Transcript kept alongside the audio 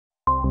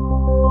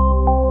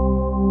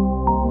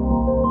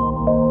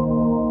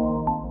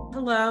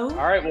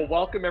right, well,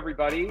 welcome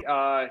everybody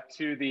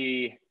to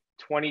the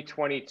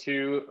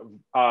 2022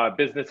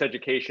 Business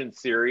Education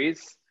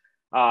Series.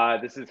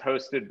 This is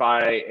hosted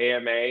by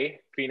AMA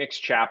Phoenix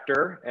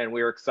Chapter, and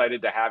we are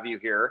excited to have you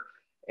here.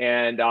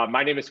 And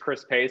my name is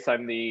Chris Pace.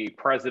 I'm the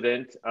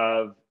president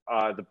of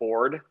the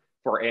board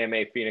for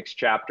AMA Phoenix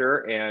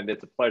Chapter, and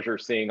it's a pleasure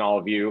seeing all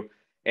of you.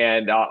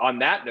 And on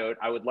that note,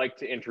 I would like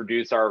to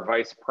introduce our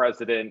Vice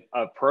President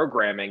of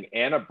Programming,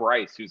 Anna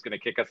Bryce, who's going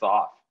to kick us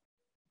off.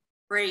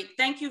 Great.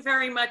 Thank you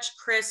very much,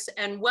 Chris,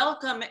 and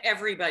welcome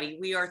everybody.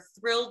 We are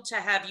thrilled to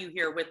have you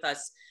here with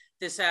us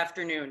this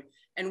afternoon.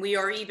 And we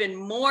are even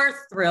more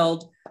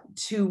thrilled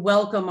to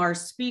welcome our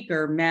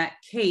speaker, Matt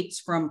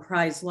Cates from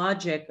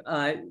PrizeLogic,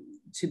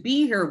 to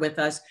be here with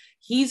us.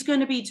 He's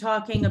going to be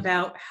talking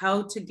about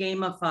how to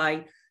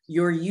gamify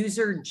your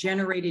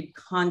user-generated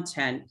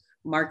content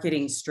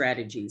marketing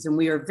strategies. And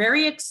we are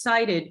very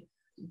excited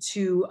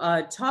to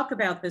talk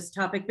about this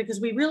topic because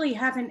we really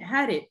haven't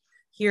had it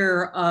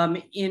here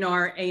in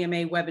our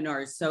AMA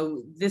webinars.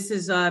 So this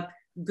is a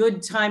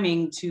good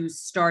timing to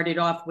start it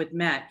off with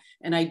Matt.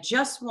 And I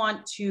just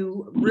want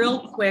to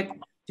real quick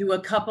do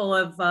a couple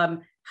of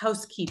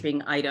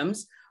housekeeping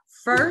items.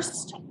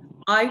 First,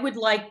 I would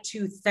like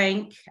to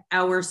thank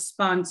our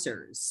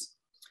sponsors.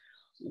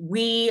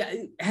 We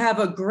have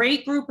a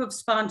great group of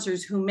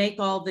sponsors who make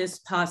all this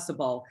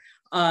possible.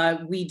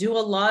 We do a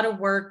lot of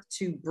work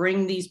to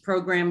bring these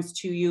programs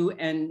to you,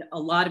 and a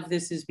lot of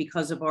this is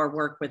because of our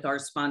work with our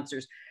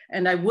sponsors.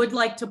 And I would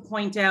like to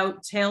point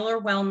out Taylor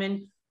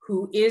Wellman,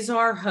 who is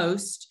our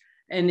host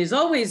and is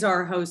always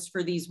our host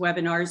for these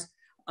webinars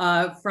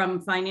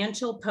from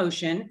Financial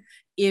Potion.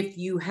 If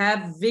you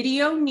have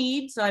video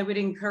needs, I would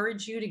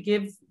encourage you to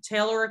give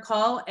Taylor a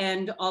call.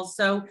 And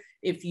also,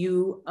 if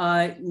you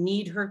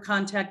need her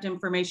contact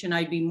information,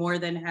 I'd be more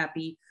than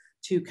happy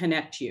to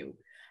connect you.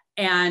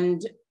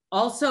 And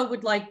also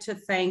would like to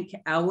thank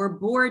our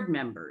board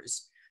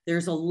members.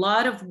 There's a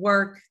lot of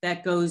work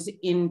that goes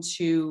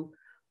into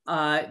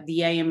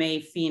the AMA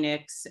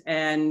Phoenix,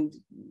 and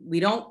we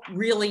don't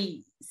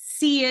really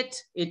see it.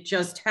 It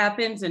just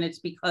happens, and it's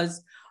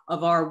because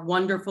of our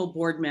wonderful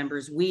board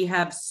members. We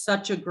have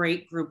such a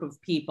great group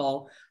of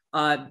people.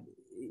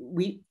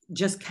 We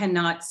just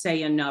cannot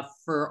say enough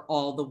for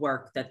all the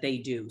work that they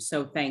do,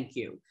 so thank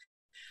you.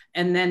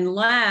 And then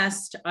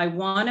last, I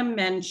want to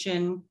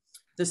mention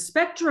the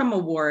Spectrum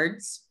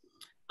Awards.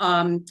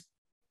 Thanks,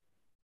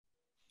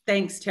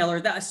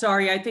 Taylor.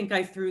 Sorry, I think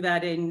I threw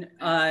that in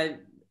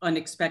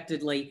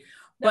unexpectedly.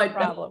 No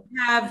problem. We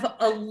have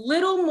a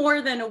little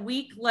more than a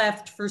week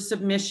left for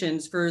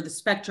submissions for the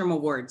Spectrum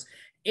Awards.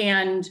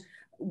 And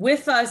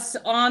with us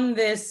on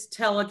this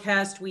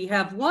telecast, we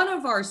have one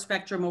of our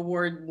Spectrum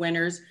Award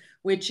winners,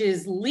 which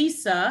is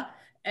Lisa,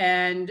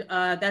 and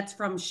that's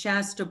from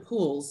Shasta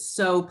Pools.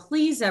 So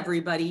please,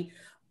 everybody,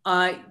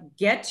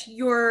 get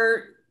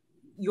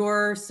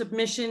your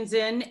submissions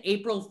in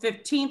April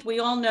 15th. We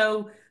all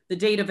know the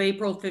date of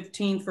April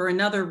 15th for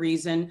another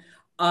reason,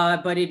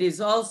 but it is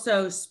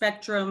also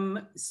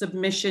Spectrum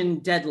submission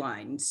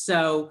deadline.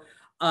 So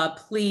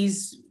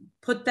please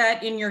put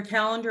that in your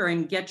calendar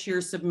and get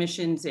your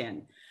submissions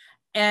in.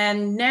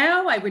 And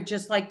now I would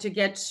just like to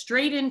get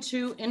straight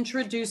into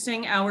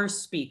introducing our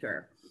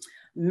speaker,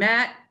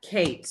 Matt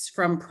Cates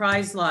from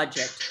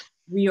PrizeLogic.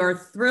 We are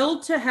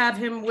thrilled to have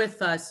him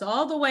with us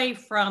all the way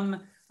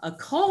from a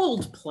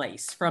cold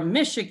place, from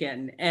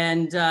Michigan.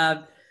 And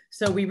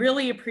so we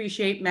really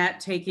appreciate Matt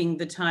taking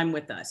the time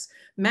with us.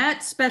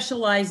 Matt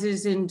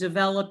specializes in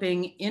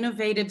developing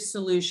innovative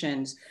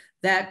solutions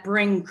that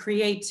bring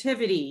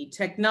creativity,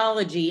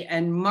 technology,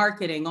 and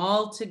marketing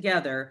all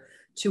together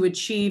to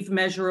achieve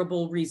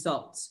measurable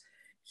results.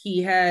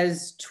 He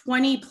has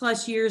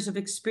 20+ years of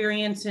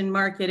experience in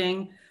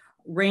marketing,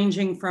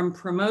 ranging from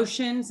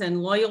promotions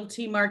and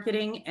loyalty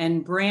marketing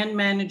and brand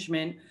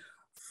management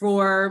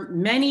for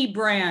many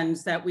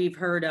brands that we've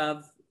heard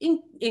of,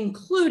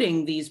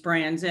 including these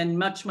brands and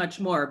much, much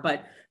more.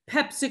 But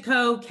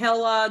PepsiCo,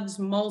 Kellogg's,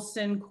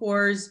 Molson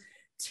Coors,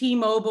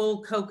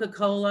 T-Mobile,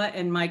 Coca-Cola,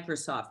 and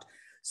Microsoft.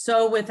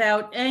 So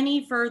without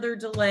any further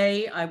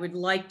delay, I would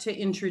like to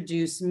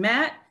introduce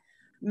Matt.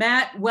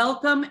 Matt,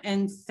 welcome,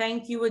 and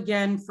thank you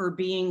again for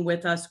being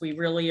with us. We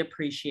really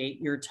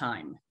appreciate your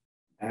time.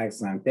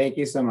 Excellent. Thank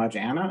you so much,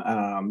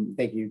 Anna.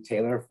 Thank you,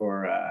 Taylor,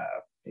 for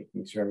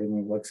making sure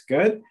everything looks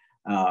good.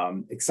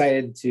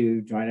 Excited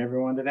to join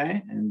everyone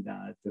today and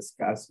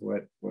discuss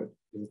what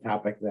is a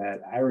topic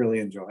that I really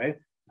enjoy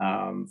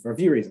for a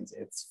few reasons.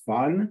 It's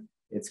fun,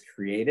 it's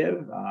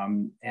creative,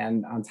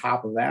 and on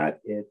top of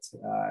that, it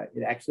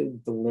actually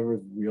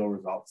delivers real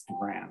results to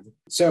brands.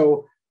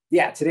 So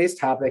yeah, today's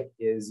topic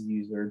is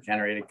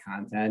user-generated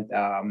content.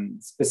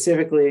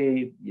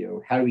 Specifically,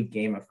 how do we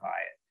gamify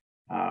it?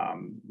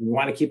 We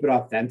want to keep it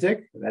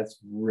authentic. That's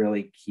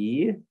really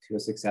key to a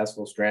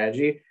successful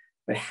strategy.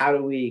 But how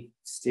do we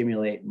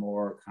stimulate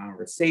more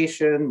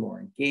conversation,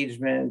 more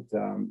engagement,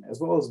 as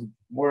well as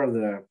more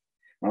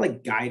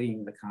like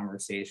guiding the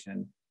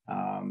conversation,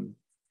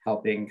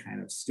 helping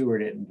kind of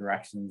steward it in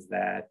directions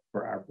that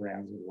for our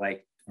brands would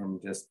like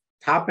just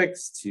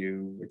topics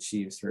to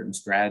achieve certain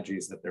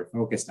strategies that they're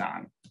focused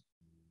on.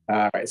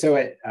 All right,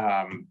 so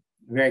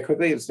very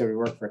quickly, so we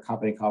work for a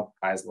company called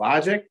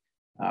PrizeLogic.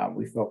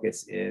 We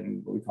focus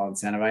in what we call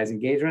incentivized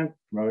engagement,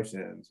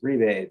 promotions,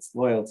 rebates,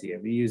 loyalty,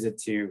 and we use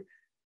it to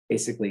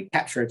basically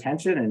capture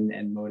attention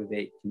and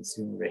motivate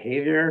consumer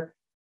behavior.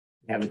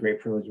 We have the great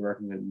privilege of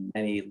working with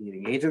many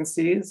leading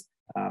agencies,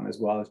 as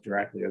well as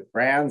directly with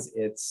brands.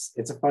 It's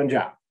a fun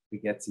job. We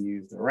get to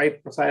use the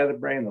right side of the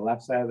brain, the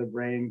left side of the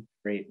brain,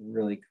 create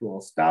really cool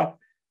stuff,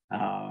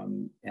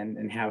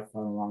 and have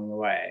fun along the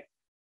way.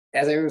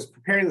 As I was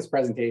preparing this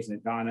presentation,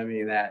 it dawned on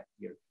me that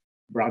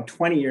around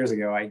 20 years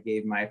ago, I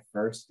gave my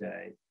first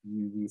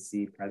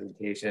UGC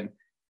presentation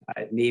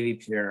at Navy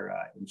Pier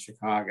in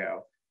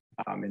Chicago.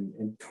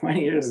 And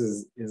 20 years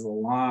is a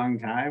long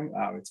time.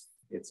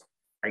 It's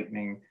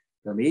frightening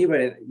for me,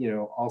 but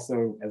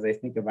also as I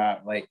think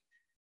about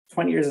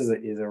 20 years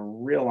is a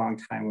real long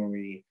time when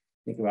we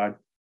think about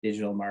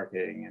digital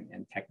marketing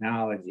and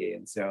technology.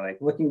 And so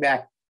looking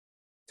back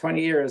 20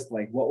 years,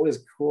 what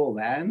was cool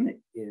then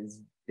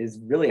is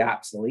really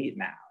obsolete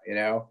now. It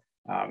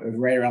was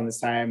right around this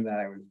time that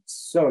I was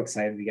so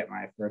excited to get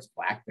my first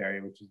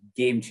BlackBerry, which is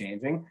game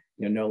changing.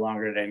 No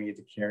longer did I need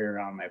to carry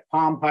around my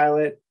Palm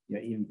Pilot.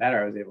 Even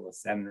better, I was able to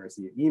send and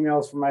receive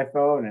emails from my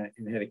phone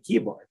and hit a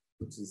keyboard,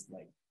 which is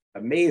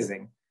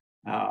amazing.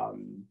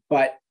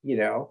 But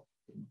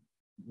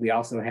we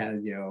also had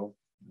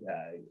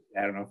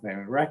I don't know if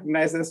anyone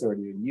recognizes this or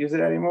even use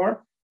it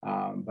anymore.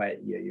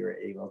 But you were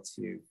able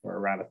to, for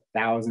around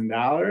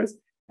 $1,000,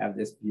 have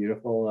this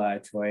beautiful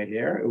toy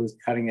here. It was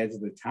cutting edge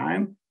at the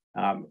time.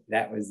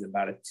 That was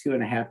about a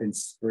 2.5-inch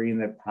screen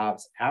that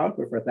pops out,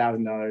 but for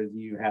 $1,000,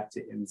 you have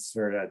to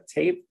insert a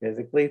tape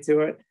physically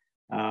to it.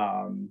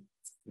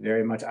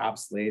 Very much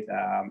obsolete.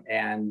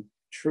 And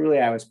truly,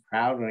 I was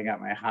proud when I got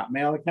my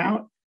Hotmail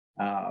account,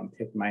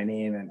 picked my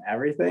name and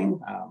everything.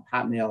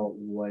 Hotmail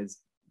was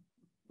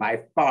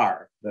by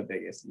far the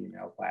biggest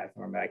email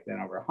platform back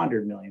then, over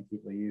 100 million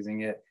people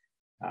using it.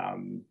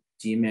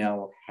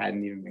 Gmail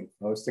hadn't even been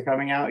close to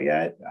coming out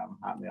yet.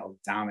 Hotmail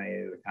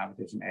dominated the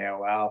competition,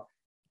 AOL.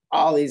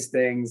 All these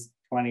things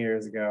 20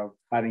 years ago,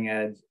 cutting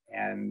edge.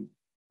 And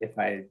if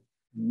I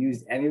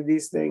used any of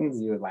these things,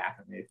 you would laugh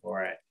at me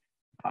for it.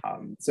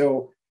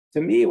 So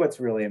to me, what's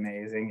really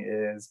amazing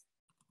is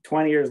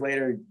 20 years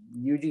later,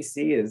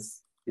 UGC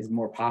is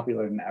more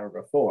popular than ever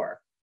before.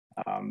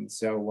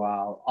 So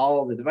while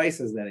all the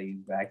devices that I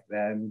used back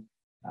then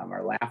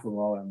are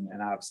laughable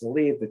and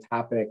obsolete, the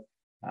topic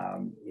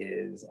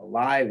is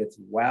alive, it's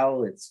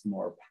well, it's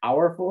more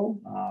powerful,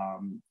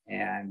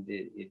 and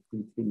it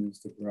continues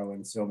to grow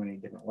in so many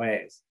different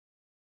ways.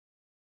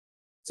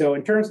 So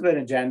in terms of an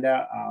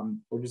agenda,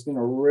 we're just going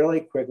to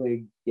really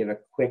quickly give a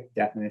quick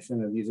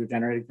definition of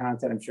user-generated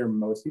content. I'm sure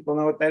most people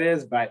know what that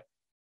is, but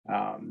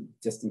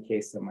just in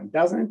case someone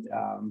doesn't,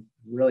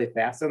 really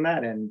fast on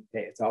that. And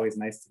hey, it's always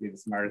nice to be the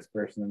smartest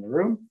person in the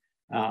room.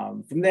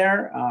 From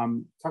there,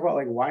 talk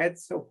about why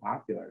it's so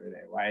popular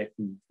today, why it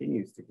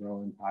continues to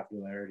grow in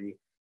popularity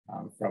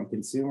from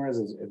consumers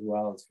as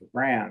well as for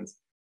brands.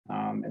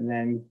 And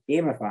then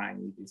gamifying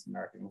UGC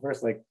marketing.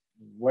 First,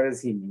 what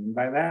does he mean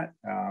by that?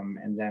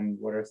 And then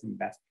what are some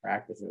best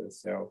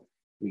practices so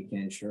we can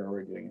ensure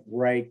we're doing it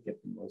right,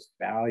 get the most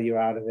value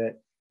out of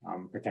it,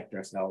 protect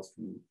ourselves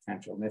from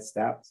potential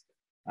missteps.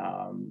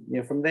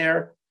 From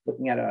there,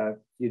 looking at a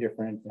few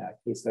different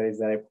case studies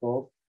that I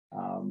pulled.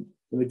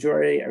 The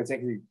majority, I would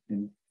say,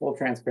 in full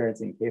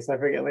transparency, in case I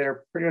forget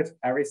later, pretty much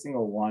every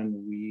single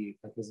one we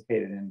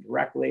participated in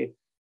directly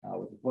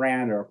with a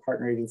brand or a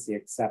partner agency,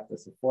 except the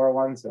Sephora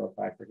one. So if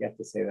I forget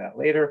to say that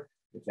later,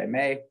 which I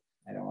may,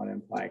 I don't want to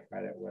imply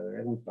credit where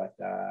there isn't, but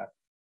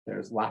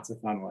there's lots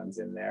of fun ones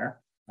in there.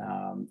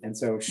 And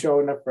so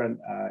showing different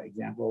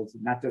examples,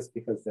 not just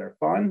because they're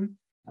fun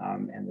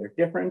and they're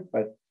different,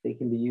 but they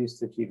can be used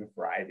to achieve a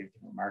variety of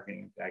different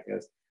marketing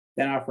objectives.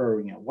 Then offer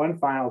one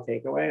final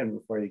takeaway, and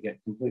before you get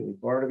completely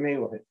bored of me,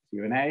 we'll hit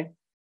Q&A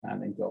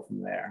and then go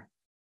from there.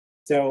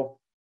 So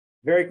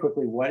very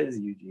quickly, what is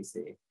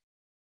UGC?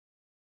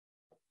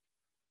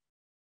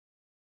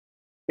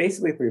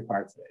 Basically 3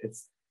 parts of it.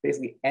 It's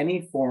basically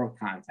any form of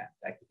content.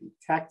 That could be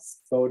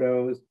text,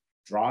 photos,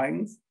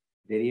 drawings,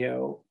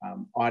 video,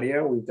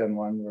 audio. We've done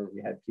one where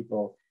we had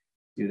people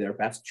do their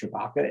best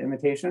Chewbacca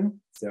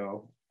imitation.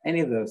 So any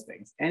of those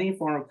things, any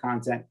form of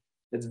content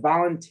that's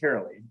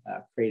voluntarily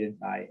created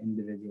by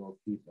individual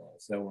people.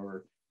 So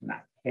we're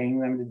not paying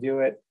them to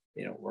do it.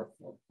 They don't work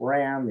for a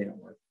brand. They don't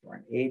work for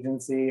an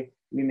agency.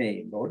 We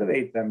may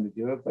motivate them to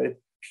do it, but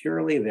it's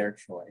purely their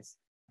choice.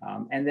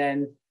 And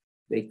then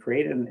they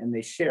create it and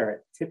they share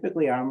it,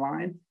 typically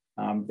online.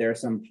 There are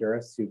some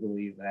purists who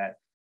believe that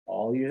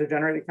all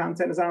user-generated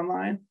content is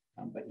online,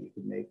 but you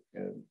could make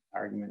an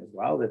argument as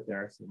well that there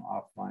are some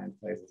offline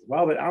places as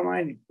well. But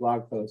online,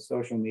 blog posts,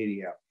 social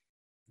media,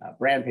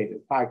 brand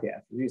pages,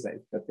 podcasts, review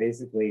sites, but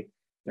basically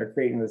they're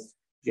creating this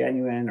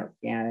genuine,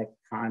 organic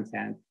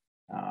content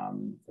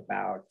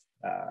about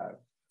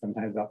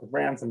sometimes about the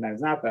brand,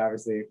 sometimes not, but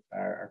obviously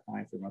our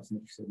clients are most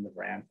interested in the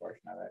brand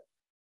portion of it.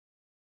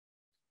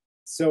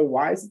 So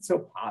why is it so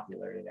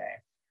popular today?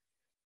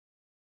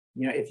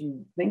 You know, if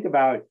you think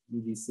about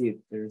UGC,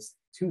 there's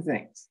two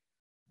things,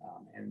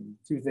 and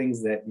two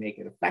things that make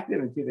it effective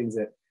and two things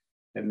that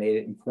made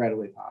it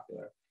incredibly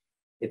popular.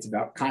 It's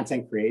about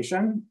content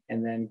creation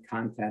and then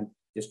content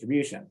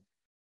distribution.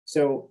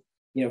 So,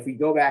 you know, if we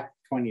go back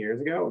 20 years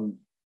ago and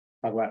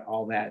talk about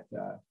all that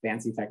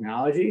fancy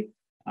technology,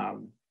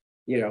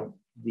 you know,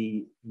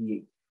 the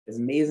as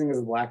amazing as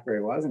the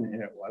BlackBerry was, and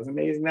it was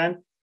amazing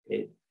then,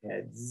 it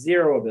had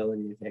zero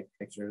ability to take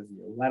pictures,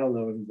 let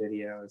alone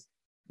videos.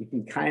 You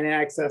can kind of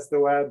access the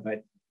web,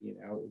 but you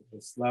know, it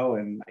was slow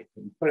and I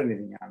couldn't put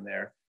anything on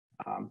there.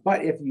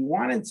 But if you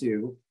wanted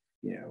to,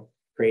 you know,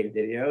 create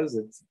videos,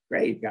 it's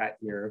great. You've got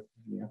your,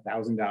 you know,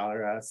 $1,000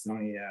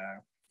 Sony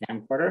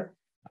camcorder.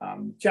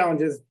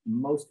 Challenges,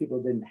 most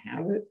people didn't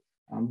have it.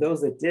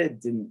 Those that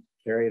didn't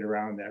carry it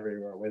around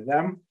everywhere with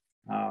them.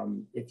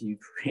 If you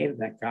created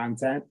that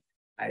content,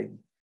 I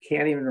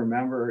can't even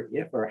remember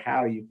if or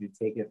how you could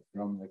take it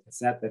from the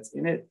cassette that's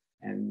in it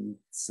and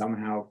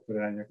somehow put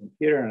it on your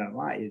computer and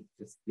online. It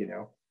just, you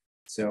know,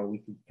 so we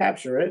could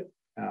capture it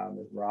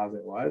as raw as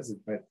it was,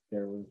 but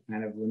there was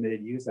kind of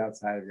limited use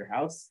outside of your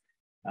house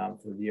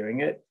for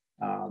viewing it.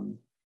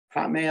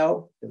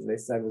 Hotmail, as they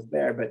said, was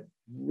there, but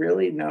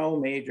really no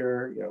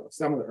major, you know,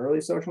 some of the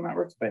early social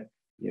networks, but,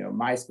 you know,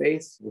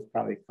 MySpace was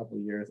probably a couple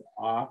of years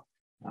off,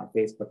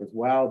 Facebook as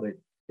well, but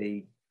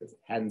they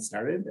hadn't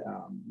started,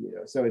 you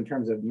know, so in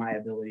terms of my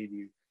ability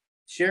to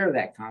share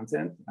that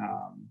content,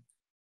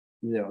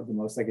 you know, the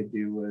most I could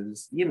do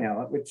was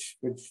email it, which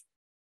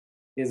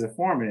is a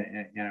form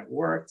and it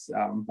works,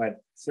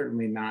 but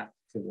certainly not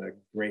to the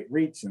great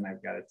reach. And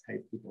I've got to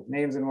type people's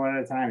names in one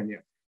at a time. And you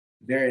know,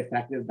 very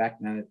effective back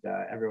then.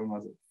 Everyone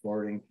wasn't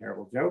forwarding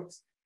terrible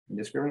jokes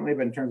indiscriminately,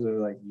 but in terms of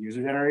like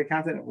user-generated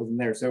content, it wasn't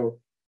there. So,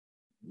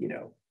 you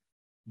know,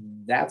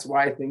 that's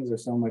why things are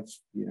so much,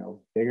 you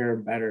know, bigger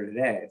and better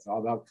today. It's all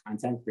about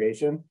content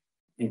creation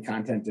and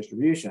content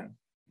distribution.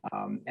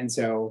 And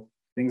so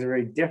things are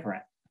very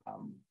different.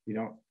 We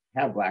don't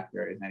have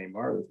BlackBerries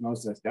anymore.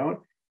 Most of us don't.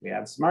 We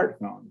have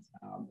smartphones,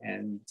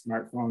 and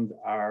smartphones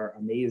are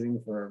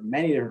amazing for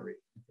many different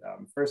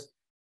reasons. First,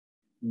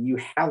 you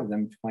have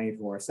them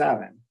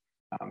 24/7.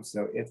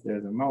 So if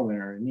there's a moment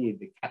or a need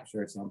to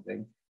capture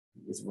something,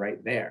 it's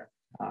right there.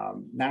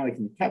 Not only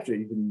can you capture it,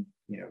 you can,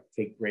 you know,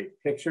 take great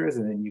pictures,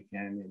 and then you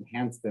can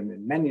enhance them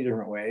in many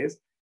different ways,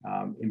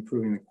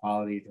 improving the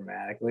quality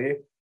dramatically.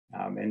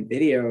 And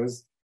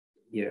videos,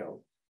 you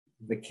know,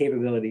 the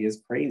capability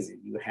is crazy.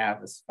 You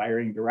have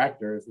aspiring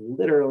directors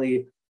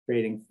literally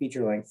creating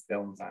feature-length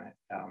films on it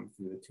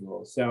through the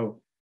tools.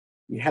 So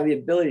you have the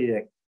ability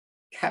to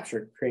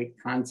capture, create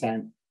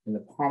content in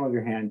the palm of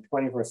your hand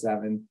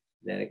 24/7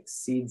 that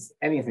exceeds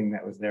anything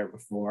that was there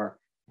before.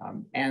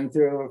 And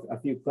through a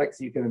few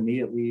clicks, you can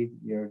immediately,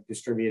 you know,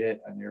 distribute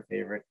it on your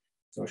favorite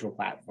social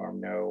platform.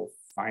 No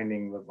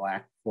finding the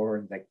black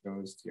cord that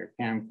goes to your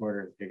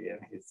camcorder.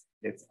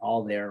 It's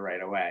all there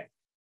right away.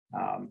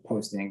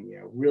 Posting, you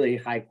know, really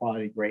high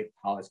quality, great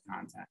polished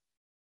content.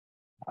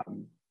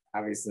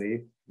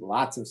 Obviously,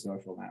 lots of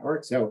social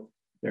networks. So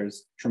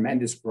there's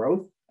tremendous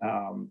growth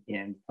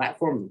in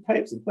platforms and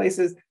types and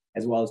places,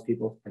 as well as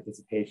people's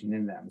participation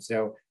in them.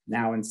 So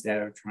now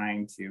instead of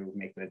trying to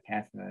make an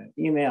attachment in an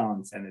email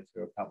and send it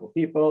to a couple of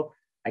people,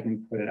 I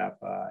can put it up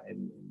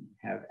and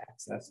have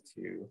access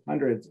to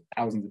hundreds of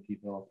thousands of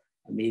people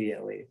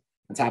immediately.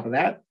 On top of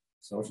that,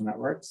 social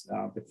networks,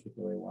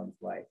 particularly ones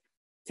like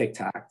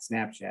TikTok,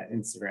 Snapchat,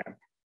 Instagram,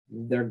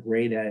 they're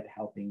great at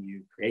helping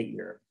you create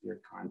your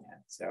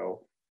content.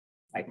 So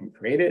I can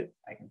create it,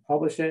 I can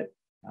publish it,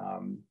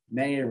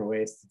 many different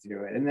ways to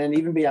do it. And then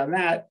even beyond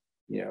that,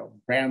 you know,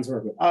 brands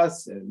work with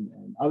us and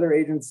other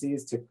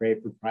agencies to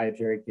create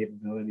proprietary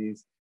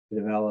capabilities to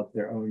develop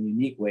their own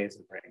unique ways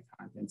of creating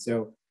content.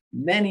 So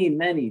many,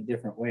 many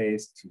different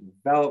ways to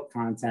develop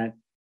content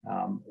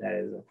that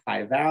is of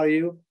high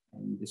value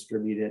and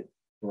distribute it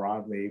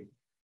broadly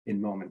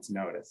in moments'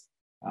 notice.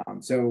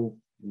 So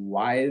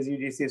why is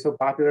UGC so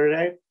popular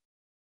today?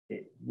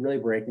 It really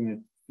breaking a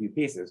few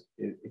pieces.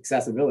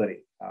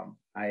 Accessibility.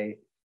 I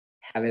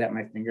have it at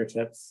my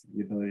fingertips,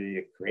 the ability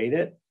to create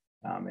it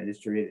and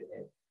distribute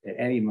it at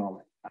any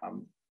moment.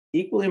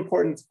 Equally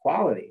important is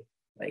quality.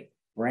 Like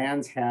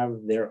brands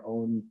have their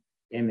own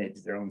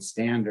image, their own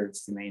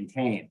standards to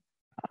maintain.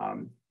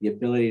 The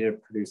ability to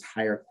produce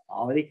higher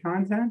quality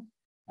content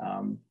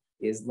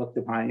is looked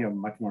upon, you know,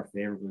 much more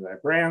favorably by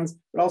brands,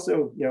 but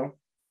also, you know,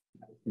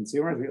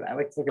 consumers. I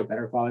like to look at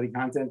better quality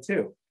content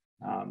too.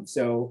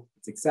 So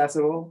it's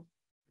accessible,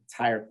 it's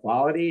higher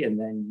quality, and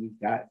then you've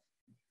got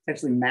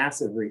potentially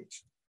massive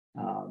reach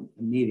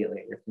immediately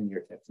at your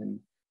fingertips. And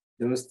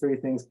those three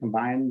things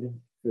combined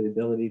for the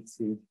ability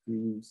to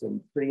do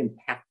some pretty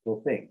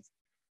impactful things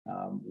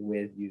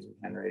with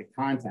user-generated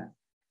content.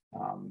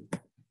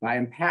 By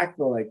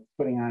impactful, like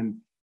putting on,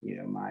 you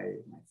know, my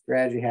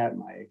strategy hat,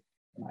 my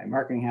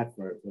marketing hat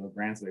for the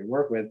brands that we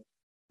work with,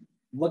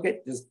 look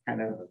at just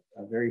kind of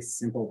a very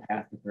simple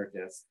path to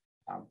purchase: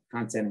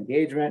 content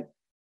engagement,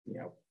 you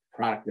know,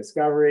 product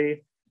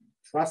discovery,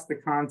 trust the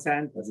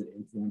content? Does it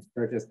influence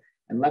purchase?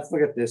 And let's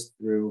look at this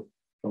through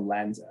the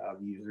lens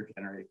of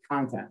user-generated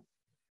content.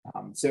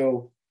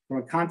 So from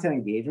a content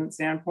engagement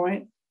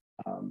standpoint,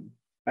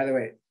 by the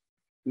way,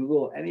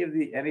 Google any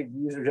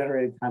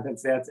user-generated content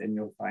stats, and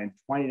you'll find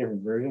 20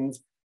 different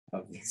versions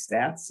of these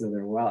stats. So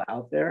they're well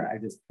out there. I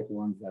just picked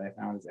ones that I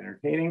found as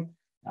entertaining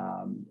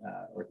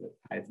or to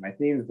tie to my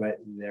themes, but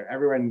they're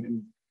everywhere.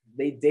 And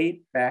they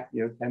date back,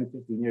 10,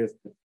 15 years,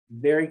 but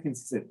very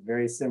consistent,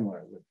 very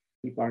similar.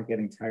 People aren't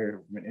getting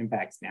tired from an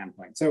impact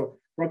standpoint. So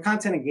from a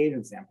content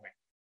engagement standpoint,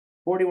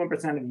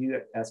 41% of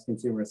US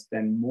consumers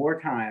spend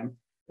more time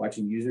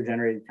watching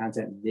user-generated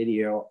content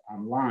video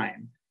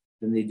online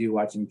than they do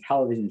watching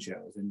television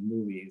shows and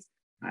movies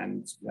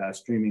and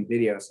streaming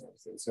video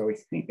services. So we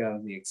think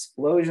of the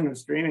explosion of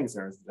streaming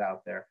services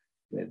out there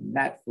with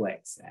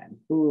Netflix and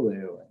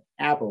Hulu and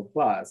Apple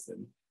Plus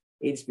and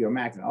HBO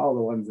Max and all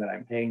the ones that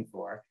I'm paying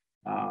for.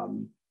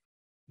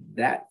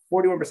 That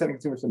 41% of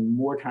consumers spend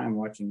more time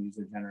watching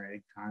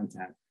user-generated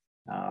content.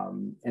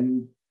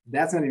 And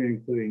that's not even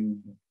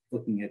including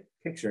looking at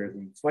pictures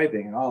and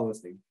swiping and all those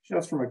things,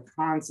 just from a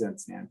content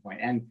standpoint.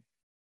 And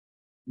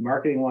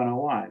marketing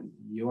 101,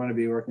 you want to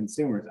be where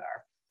consumers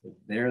are. If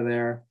they're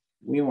there,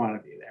 we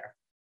want to be there.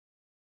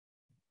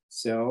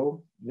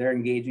 So they're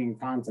engaging in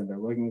content, they're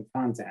looking at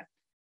content.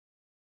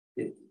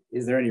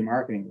 Is there any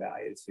marketing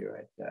value to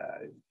it?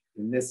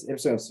 In this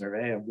Ipsos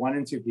survey, 1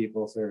 in 2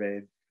 people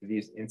surveyed have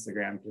used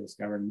Instagram to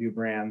discover new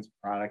brands,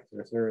 products,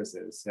 or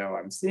services. So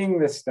I'm seeing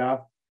this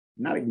stuff,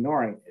 I'm not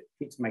ignoring it. It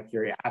piques my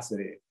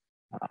curiosity.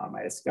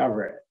 I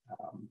discover it.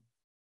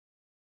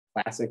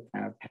 Classic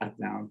kind of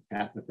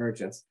path to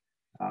purchase.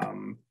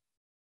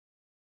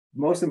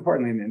 Most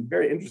importantly, and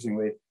very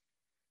interestingly,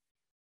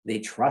 they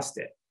trust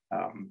it.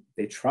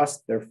 They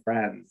trust their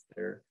friends.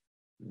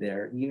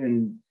 They're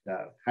even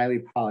highly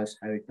polished,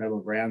 highly credible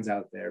brands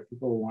out there.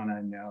 People want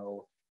to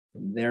know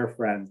from their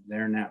friends,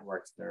 their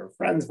networks, their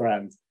friends'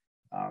 friends,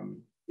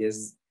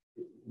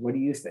 what do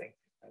you think?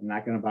 I'm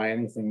not going to buy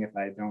anything if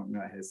I don't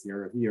know his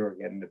review or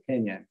get an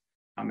opinion.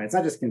 It's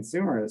not just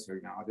consumers who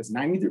acknowledge this.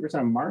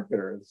 93% of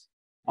marketers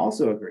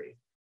also agree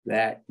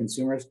that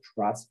consumers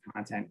trust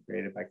content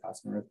created by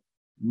customers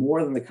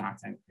more than the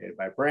content created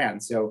by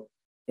brands. So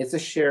it's a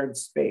shared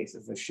space,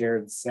 it's a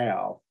shared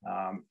sale,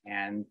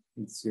 and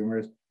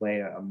consumers play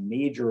a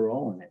major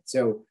role in it.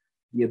 So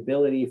the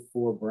ability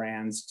for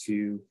brands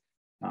to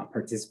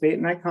participate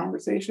in that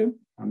conversation,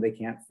 they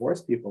can't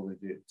force people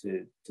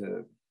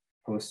to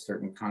post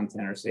certain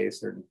content or say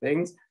certain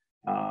things.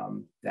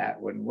 That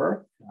wouldn't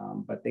work,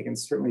 but they can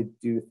certainly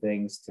do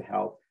things to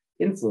help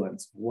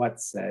influence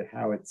what's said,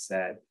 how it's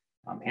said,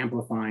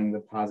 amplifying the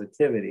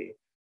positivity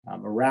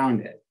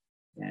around it.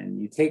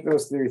 And you take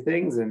those 3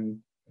 things, and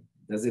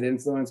does it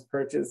influence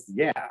purchase?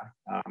 Yeah.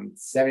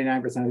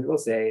 79% of people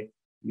say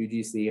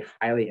UGC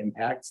highly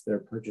impacts their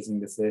purchasing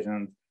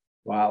decisions,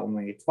 while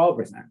only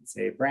 12%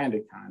 say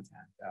branded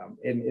content.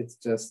 And it's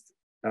just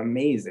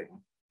amazing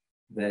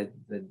the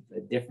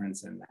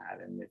difference in that.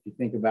 And if you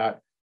think about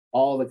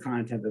all the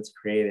content that's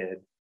created,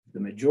 the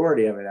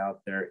majority of it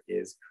out there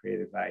is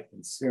created by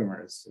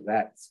consumers. So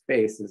that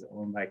space is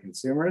owned by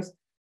consumers.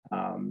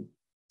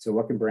 So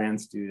what can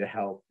brands do to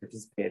help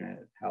participate in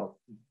it, help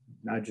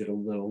nudge it a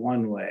little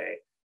one way,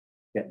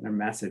 getting their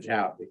message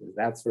out? Because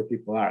that's where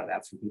people are.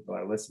 That's where people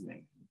are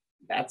listening.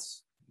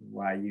 That's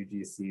why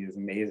UGC is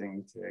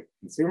amazing to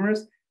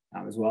consumers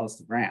as well as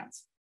to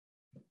brands.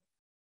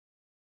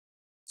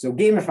 So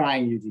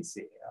gamifying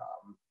UGC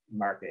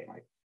marketing,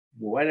 like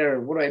what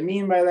do I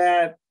mean by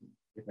that?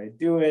 If I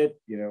do it,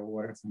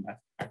 what are some best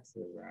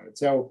practices around it?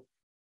 So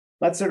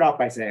let's start off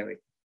by saying,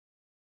 like,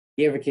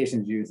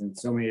 gamification is used in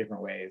so many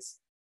different ways.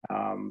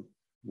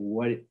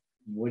 What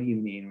do you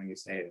mean when you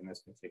say it in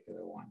this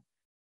particular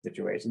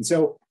situation?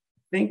 So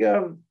think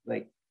of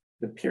like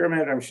the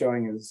pyramid I'm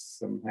showing is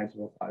sometimes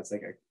people thought it's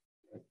like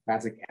a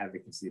classic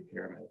advocacy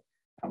pyramid.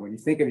 When you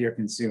think of your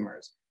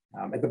consumers,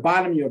 at the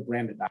bottom you have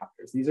brand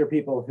adopters. These are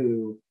people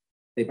who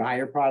they buy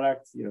your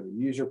product, they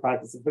use your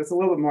product, but it's a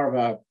little bit more of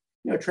a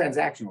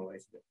transactional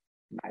relationship,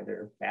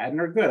 neither bad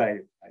nor good. I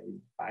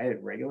buy it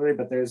regularly,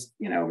 but there's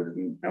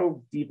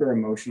no deeper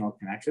emotional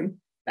connection.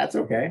 That's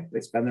okay.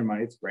 They spend their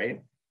money. It's great.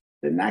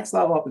 The next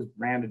level up is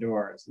brand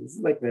adorers. This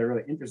is like the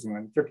really interesting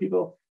one. For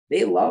people,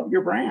 they love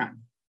your brand.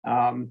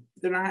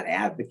 They're not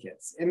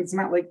advocates, and it's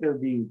not like they're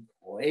being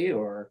coy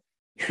or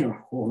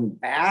holding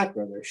back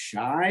or they're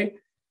shy.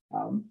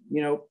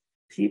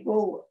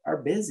 People are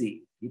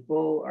busy.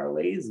 People are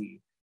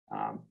lazy.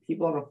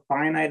 People have a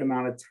finite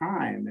amount of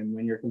time, and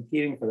when you're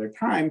competing for their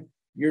time,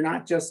 you're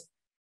not just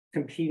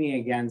competing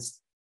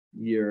against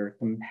your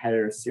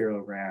competitor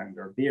cereal brand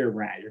or beer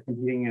brand. You're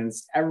competing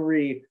against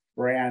every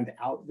brand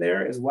out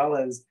there, as well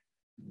as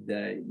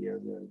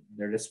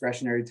their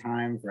discretionary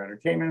time for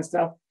entertainment and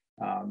stuff.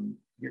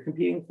 You're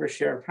competing for a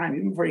share of time,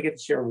 even before you get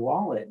to share of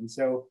wallet. And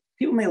so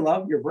people may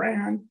love your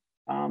brand.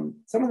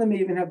 Some of them may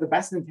even have the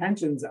best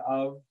intentions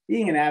of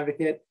being an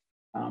advocate,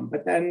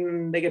 but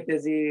then they get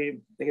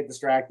busy, they get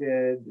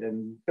distracted,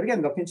 but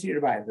again, they'll continue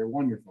to buy it. They're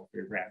wonderful for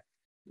your brand.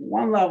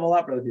 one level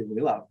up are the people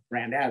we love,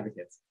 brand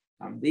advocates.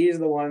 These are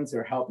the ones who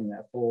are helping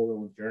that whole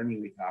little journey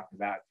we talked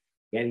about,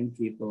 getting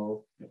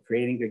people,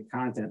 creating good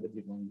content that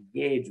people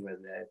engage with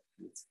it.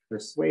 It's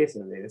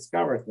persuasive, they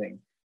discover things,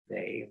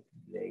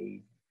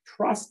 they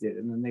trust it,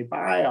 and then they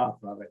buy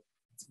off of it.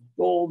 It's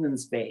golden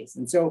space.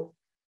 And so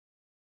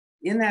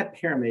in that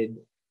pyramid,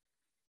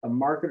 a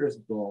marketer's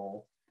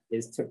goal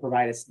is to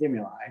provide a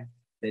stimuli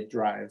that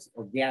drives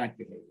organic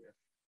behavior.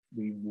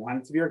 We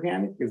want it to be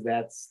organic because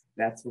that's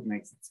what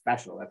makes it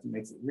special. That's what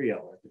makes it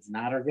real. If it's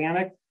not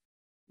organic,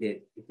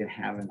 it can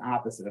have an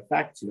opposite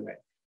effect to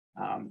it.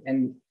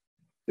 And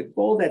the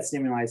goal of that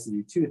stimuli is to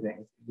do two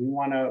things. We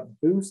want to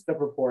boost the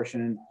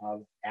proportion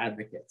of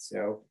advocates.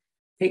 So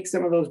take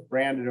some of those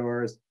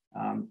brandadors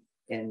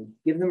and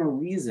give them a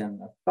reason,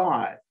 a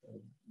thought,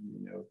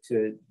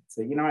 to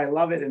say, I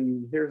love it,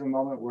 and here's a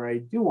moment where I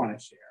do want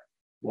to share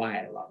why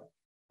I love it.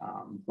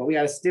 But we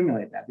got to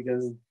stimulate that,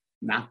 because it's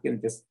not going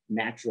to just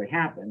naturally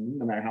happen,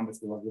 no matter how much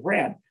they love your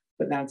brand.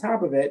 But then on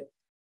top of it,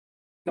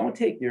 don't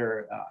take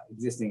your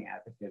existing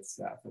advocates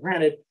for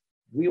granted.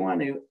 We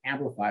want to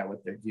amplify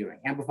what they're doing.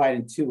 Amplify it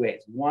in two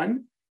ways.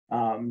 One,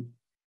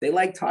 they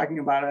like talking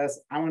about us.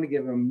 I want to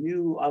give them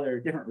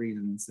different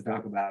reasons to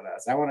talk about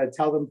us. I want to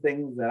tell them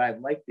things that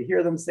I'd like to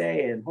hear them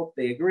say and hope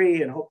they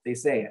agree and hope they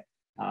say it.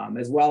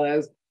 As well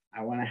as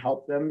I want to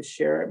help them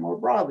share it more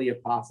broadly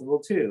if possible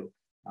too.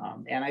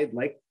 And I'd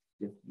like,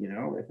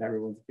 if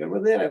everyone's good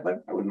with it, I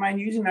wouldn't mind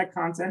using that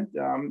content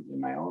in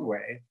my own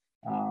way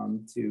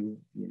to,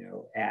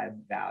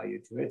 add value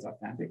to it. It's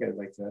authentic. I'd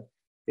like to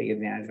take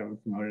advantage of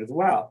and promote it as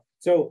well.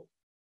 So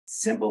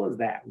simple as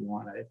that. We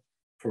want to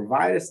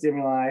provide a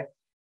stimuli,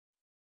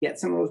 get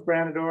some of those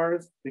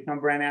brandadors, become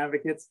brand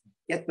advocates,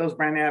 get those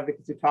brand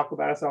advocates who talk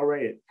about us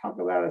already, talk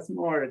about us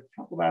more,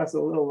 talk about us a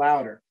little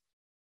louder.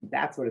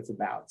 That's what it's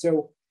about.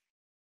 So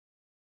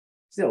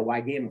still,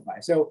 why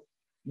gamify? So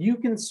you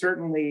can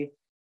certainly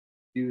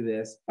do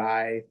this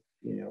by,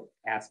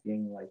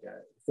 asking,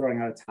 throwing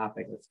out a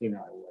topic of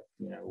stimuli.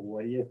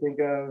 What do you think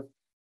of,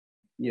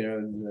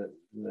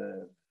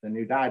 the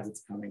new Dodge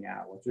that's coming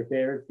out? What's your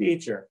favorite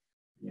feature?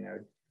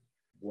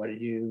 What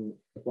did you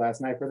cook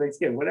last night for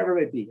Thanksgiving? Whatever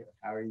it may be.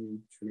 How are you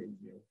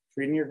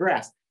treating your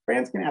grass?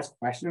 Brands can ask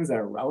questions that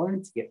are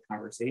relevant to get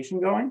conversation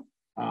going,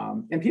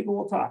 and people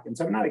will talk. And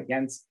so I'm not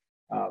against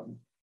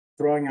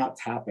throwing out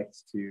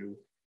topics to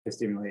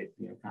stimulate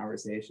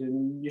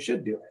conversation. You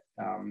should do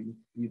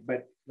it,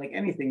 but like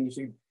anything, you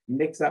should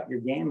mix up your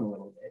game a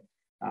little bit,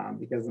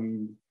 because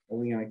I'm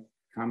only going to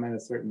comment a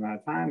certain amount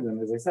of times. And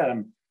as I said,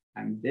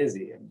 I'm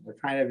busy, and we're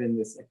kind of in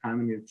this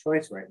economy of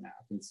choice right now.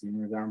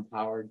 Consumers are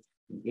empowered,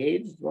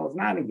 engaged, as well as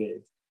not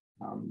engaged.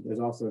 There's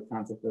also a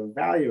concept of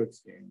value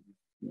exchange.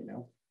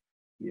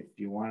 If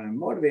you want to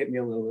motivate me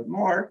a little bit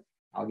more,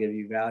 I'll give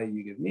you value,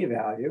 you give me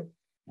value.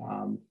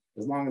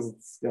 As long as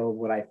it's still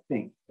what I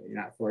think, that you're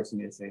not forcing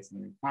me to say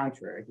something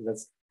contrary,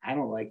 because I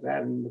don't like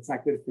that, and it's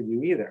not good for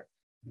you either.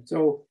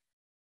 So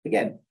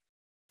again,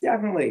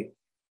 definitely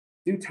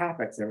do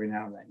topics every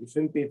now and then. You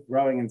shouldn't be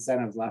throwing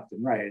incentives left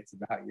and right. It's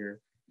about your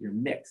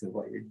mix of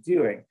what you're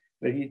doing.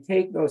 But if you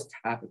take those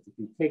topics, if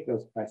you take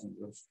those questions,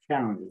 those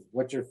challenges,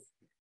 what's your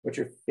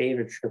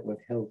favorite trip with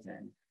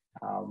Hilton?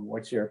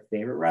 What's your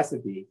favorite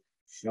recipe?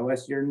 Show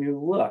us your new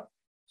look.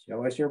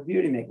 Show us your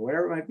beauty maker,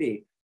 whatever it might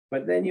be.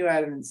 But then you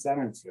add an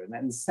incentive to it. And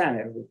that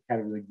incentive,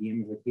 kind of the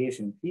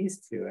gamification piece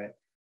to it,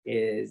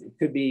 is it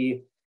could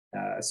be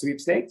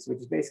sweepstakes, which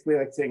is basically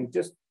like saying,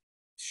 just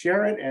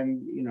share it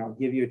and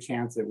give you a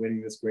chance at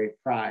winning this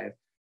great prize.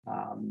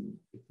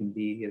 It can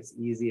be as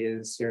easy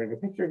as sharing a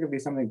picture. It could be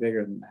something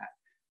bigger than that.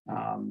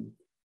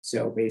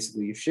 So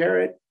basically you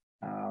share it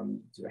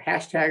to a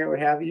hashtag or what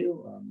have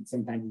you.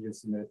 Sometimes you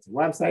just submit it to the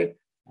website.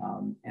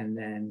 And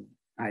then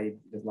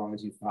as long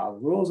as you follow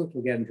the rules, which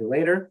we'll get into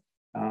later,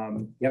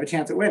 you have a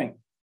chance at winning.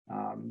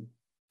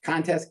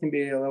 Contests can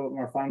be a little bit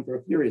more fun for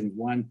a few reasons.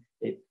 One,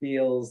 it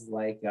feels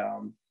like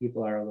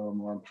people are a little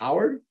more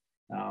empowered.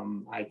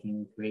 I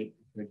can create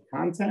good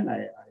content. I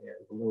have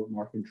a little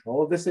more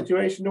control of the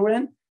situation to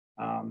win.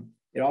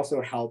 It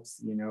also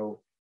helps,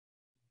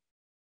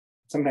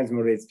 sometimes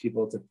motivates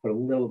people to put a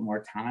little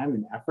more time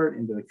and effort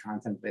into the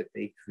content that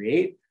they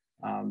create,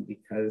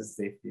 because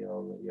they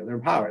feel they're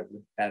empowered.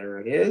 The better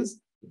it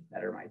is, the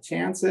better my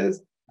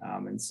chances.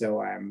 And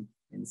so I'm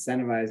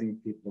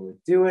incentivizing people to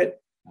do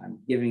it. I'm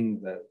giving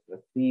the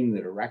theme,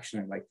 the direction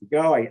I'd like to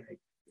go.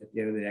 At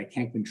the end of the day, I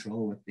can't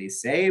control what they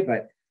say,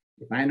 but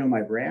if I know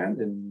my brand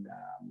and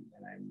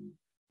I'm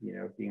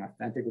being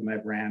authentic with my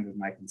brand with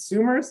my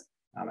consumers,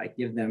 I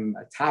give them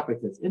a topic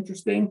that's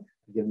interesting.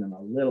 I give them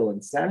a little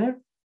incentive,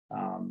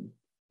 and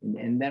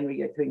then we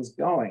get things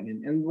going.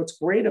 And what's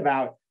great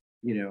about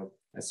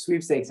a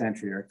sweepstakes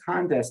entry or a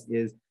contest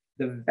is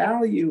the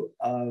value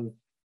of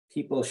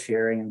people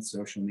sharing in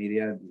social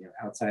media,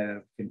 outside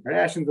of Kim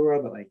Kardashian's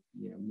world, but like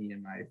me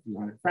and my few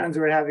hundred friends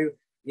or what have you,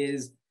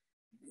 is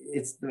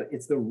it's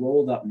the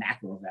rolled up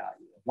macro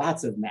value.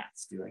 Lots of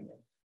maths doing it.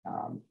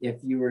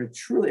 If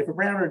a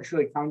brand were to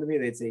truly come to me,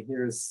 they'd say,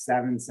 here's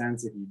 7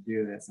 cents if you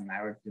do this, and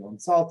I would feel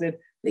insulted.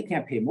 They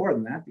can't pay more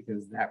than that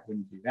because that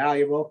wouldn't be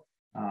valuable.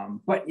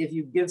 But if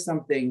you give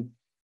something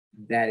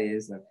that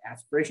is of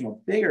aspirational,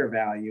 bigger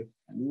value,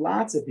 and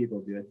lots of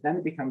people do it, then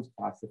it becomes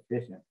cost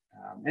efficient.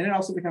 And it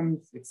also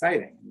becomes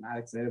exciting. I'm not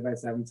excited by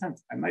 7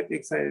 cents. I might be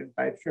excited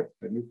by a trip,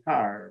 a new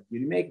car,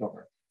 beauty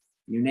makeover,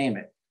 you name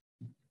it.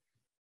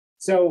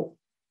 So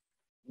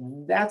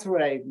that's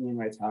what I mean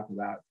when I talk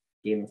about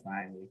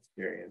gamifying the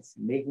experience,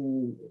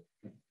 making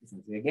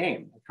essentially a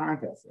game, a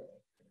contest,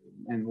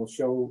 and we'll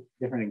show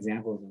different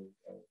examples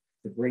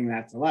to bring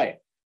that to life.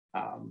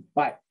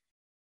 But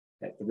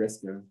at the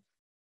risk of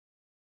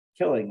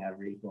killing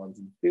everyone's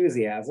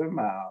enthusiasm,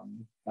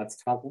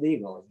 let's talk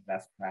legal as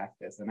best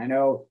practice. And I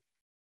know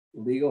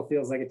legal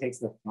feels like it takes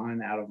the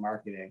fun out of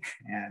marketing,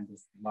 and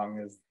as long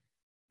as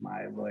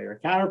my lawyer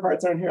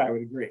counterparts aren't here, I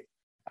would agree.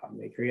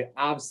 They create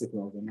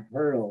obstacles and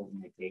hurdles,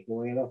 and they take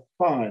away the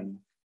fun.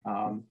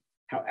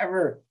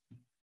 However,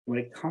 when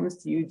it comes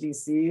to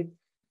UGC,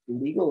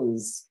 legal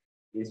is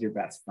your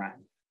best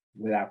friend,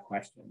 without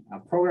question.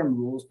 Program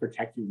rules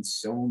protect you in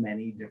so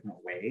many different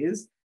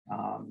ways.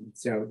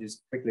 So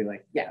just quickly,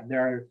 like, yeah,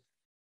 there are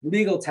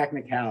legal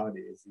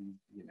technicalities, and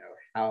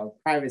how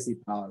privacy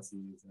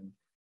policies and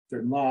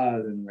certain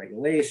laws and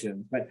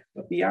regulations, but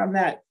beyond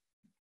that,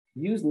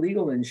 use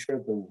legal to ensure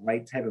the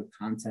right type of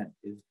content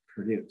is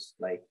produced.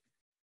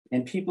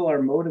 And people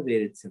are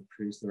motivated to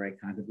produce the right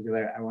content because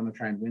I want to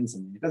try and win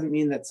something. It doesn't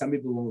mean that some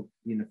people will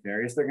be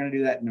nefarious. They're going to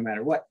do that no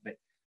matter what, but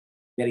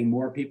getting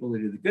more people to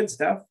do the good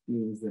stuff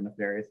means the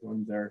nefarious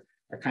ones are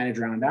kind of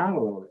drowned out a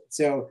little bit.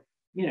 So,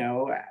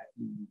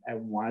 I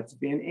want it to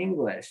be in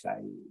English.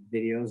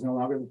 Video is no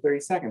longer than 30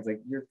 seconds. Like,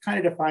 you're kind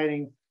of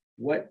defining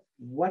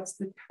what's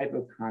the type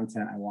of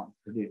content I want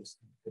produced.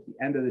 At the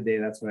end of the day,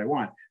 that's what I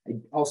want. I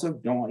also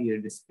don't want you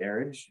to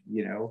disparage,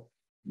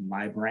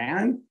 my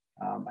brand.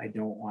 I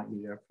don't want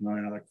you to promote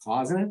another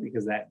cause in it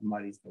because that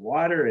muddies the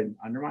water and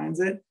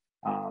undermines it.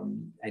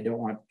 I don't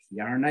want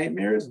PR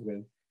nightmares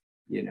with,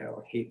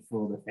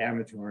 hateful,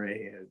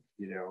 defamatory,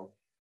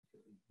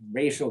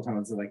 racial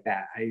tones like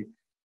that.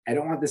 I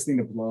don't want this thing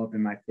to blow up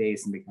in my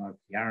face and become a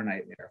PR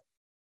nightmare.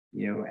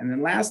 And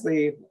then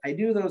lastly, I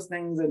do those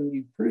things and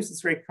you produce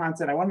this great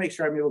content. I want to make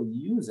sure I'm able to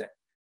use it.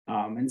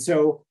 And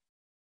so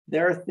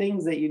there are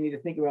things that you need to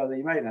think about that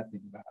you might not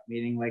think about.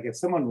 Meaning, like, if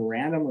someone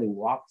randomly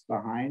walks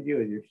behind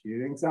you as you're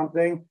shooting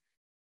something,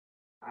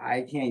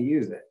 I can't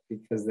use it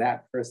because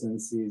that person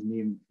sees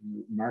me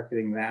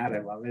marketing that. I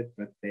love it,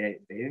 but they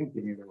didn't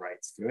give me the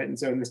rights to it. And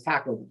so in this this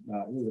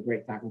is a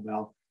great Taco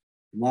Bell,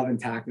 loving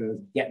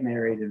tacos, get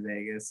married in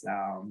Vegas,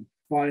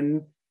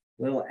 fun,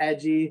 a little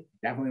edgy,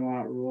 definitely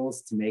want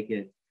rules to make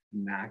it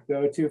not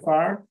go too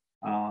far.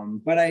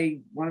 But I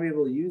want to be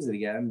able to use it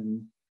again,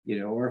 and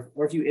or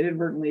if you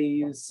inadvertently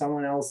use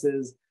someone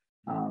else's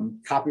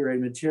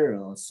copyrighted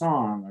material, a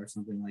song or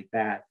something like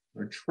that,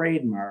 or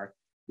trademark,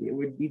 it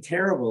would be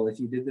terrible if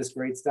you did this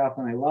great stuff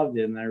and I loved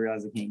it and then I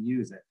realized I can't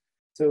use it.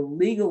 So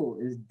legal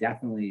is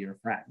definitely your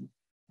friend,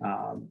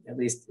 at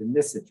least in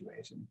this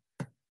situation.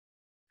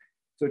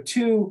 So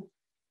 2,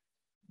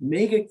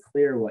 make it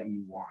clear what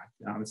you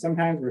want.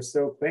 Sometimes we're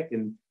so quick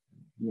and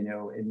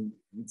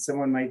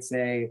someone might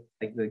say,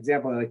 like, the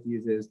example I like to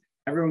use is,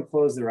 everyone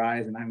close their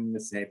eyes and I'm going to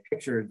say,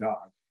 picture a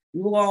dog.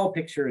 We will all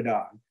picture a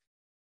dog,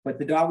 but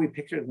the dog we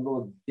picture is a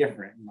little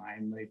different.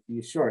 Mine might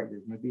be short,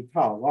 yours might be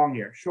tall, long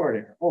hair, short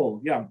hair,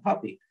 old, young,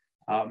 puppy.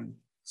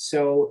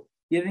 So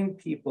giving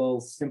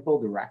people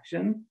simple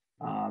direction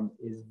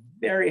is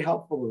very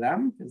helpful to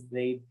them because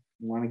they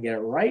want to get it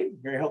right.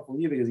 Very helpful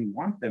to you because you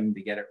want them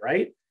to get it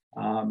right.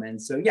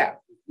 And so, yeah,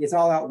 it's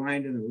all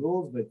outlined in the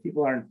rules, but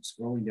people aren't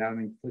scrolling down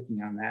and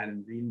clicking on that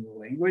and reading the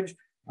language.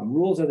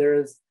 Rules are there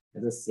as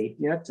a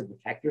safety net to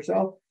protect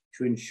yourself,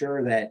 to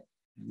ensure that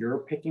you're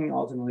picking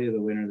ultimately the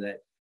winner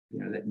that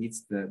that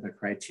meets the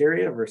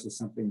criteria versus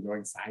something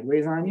going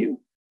sideways on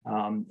you.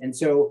 And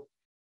so,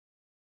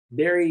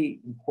 very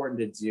important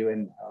to do.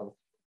 And I'll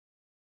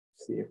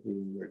see if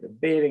we were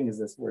debating, is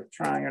this worth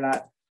trying or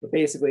not? But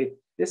basically,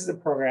 this is a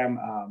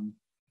program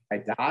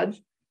by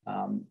Dodge.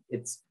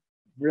 It's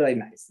really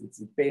nice.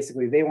 It's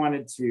basically, they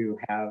wanted to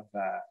have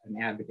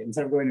an advocate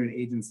instead of going to an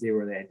agency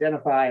where they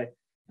identify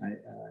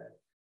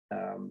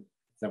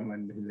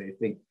someone who they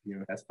think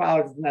has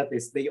followers and that.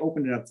 They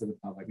opened it up to the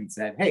public and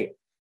said, hey,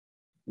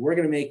 we're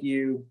going to make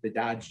you the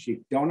Dodge Chief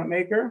Donut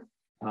Maker,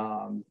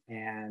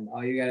 and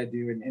all you got to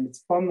do, and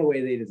it's fun the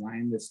way they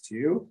designed this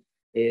too,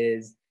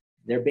 is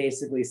they're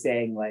basically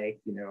saying, like,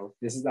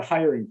 this is the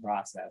hiring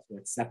process. We're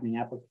accepting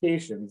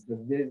applications.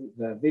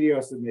 The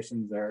video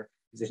submissions are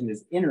positioned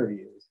as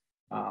interviews,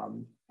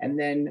 and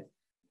then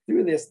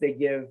through this they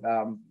give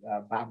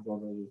Bob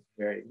Goldberg, who's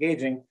very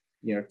engaging,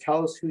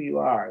 tell us who you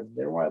are.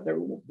 They want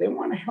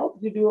to help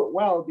you do it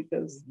well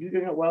because you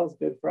doing it well is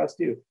good for us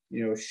too.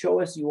 Show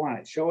us you want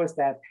it. Show us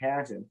that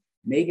passion.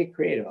 Make it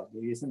creative. I'll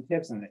give you some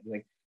tips on it.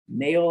 Like,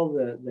 nail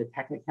the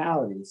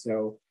technicalities.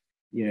 So,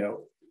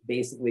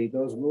 basically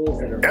those rules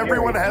that are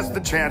Everyone has the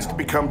chance to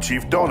become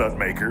chief donut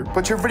maker,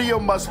 but your video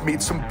must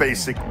meet some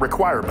basic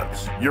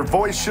requirements. Your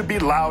voice should be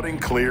loud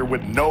and clear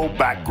with no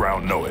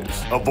background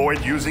noise.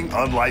 Avoid using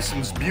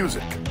unlicensed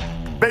music.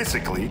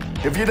 Basically,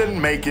 if you didn't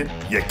make it,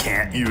 you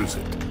can't use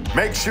it.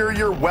 Make sure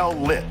you're well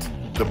lit.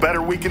 The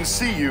better we can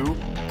see you,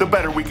 the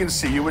better we can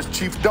see you as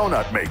chief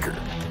donut maker.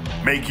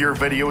 Make your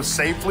video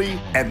safely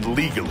and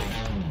legally.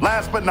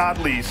 Last but not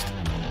least,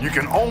 you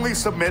can only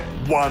submit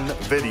one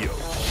video.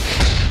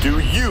 Do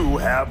you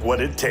have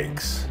what it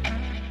takes?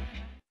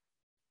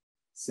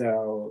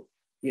 So,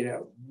 you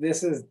know,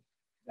 this is,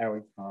 I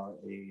would call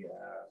it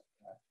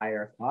a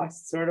higher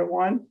cost sort of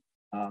one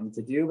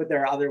to do, but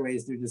there are other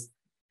ways to just,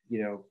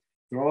 you know,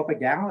 throw up a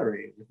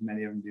gallery, which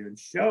many of them do, and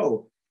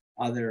show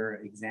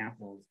other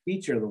examples,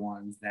 feature the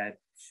ones that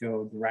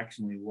show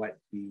directionally what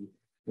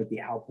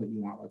the output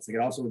you want looks like.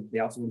 They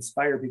also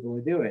inspire people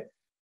to do it,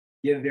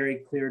 give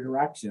very clear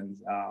directions,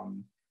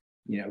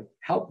 you know,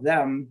 help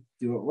them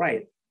do it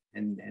right,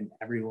 and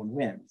everyone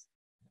wins.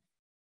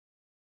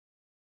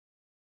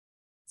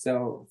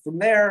 So from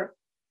there,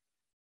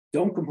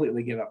 don't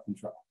completely give up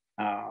control.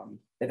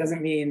 That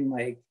doesn't mean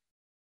like,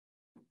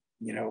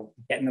 you know,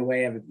 get in the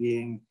way of it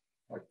being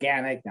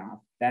organic and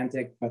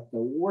authentic, but the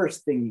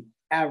worst thing you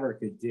ever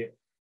could do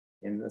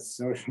in the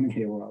social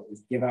media world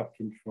is give up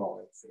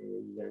control. It's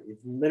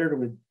littered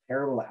with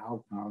terrible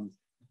outcomes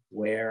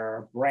where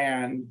a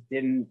brand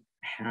didn't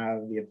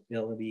have the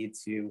ability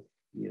to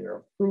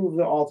either approve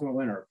the ultimate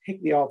winner or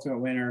pick the ultimate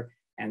winner,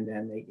 and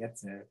then they get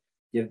to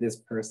give this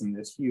person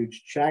this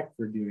huge check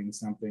for doing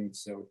something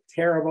so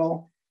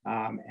terrible,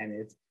 and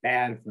it's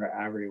bad for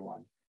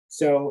everyone.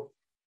 So,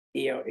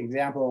 you know,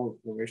 example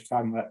that we were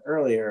talking about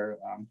earlier,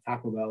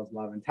 Taco Bell's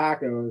Love and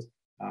Tacos.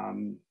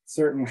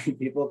 Certainly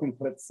people can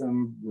put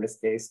some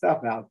risque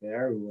stuff out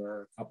there,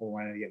 where a couple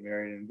wanted to get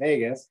married in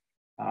Vegas.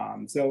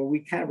 So we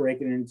kind of break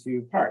it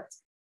into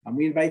parts.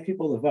 We invite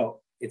people to vote.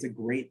 It's a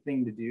great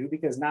thing to do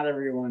because not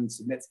everyone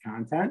submits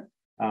content.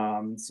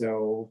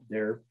 So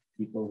there are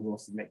people who will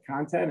submit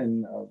content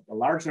and a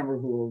large number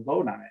who will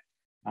vote on it.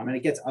 And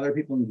it gets other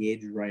people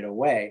engaged right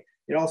away.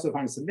 It also, if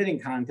I'm submitting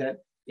content,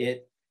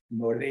 it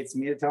motivates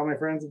me to tell my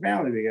friends and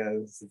family,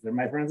 because if they're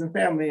my friends and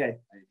family, I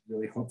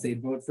really hope they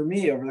vote for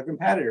me over the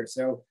competitor.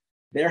 So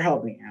they're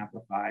helping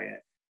amplify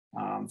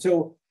it.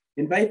 So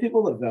invite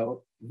people to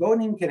vote.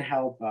 Voting can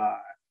help.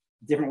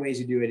 Different ways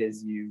you do it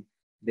is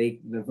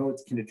the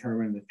votes can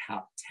determine the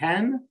top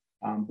 10,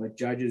 but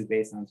judges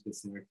based on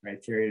specific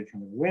criteria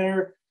determine the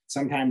winner.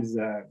 Sometimes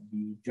the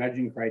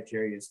judging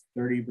criteria is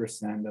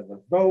 30% of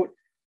the vote,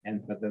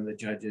 but then the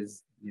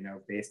judges, you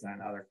know, based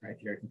on other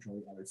criteria,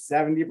 control the other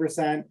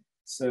 70%.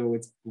 So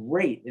it's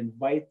great.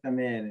 Invite them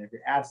in. And if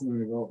you're asking them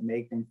to vote,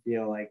 make them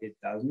feel like it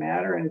does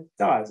matter, and it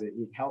does. It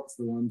helps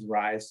the ones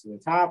rise to the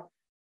top,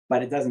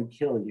 but it doesn't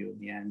kill you in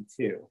the end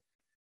too.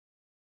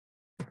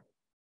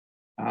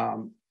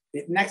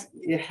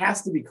 It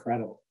has to be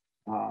credible.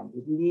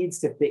 It needs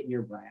to fit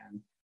your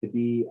brand, to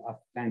be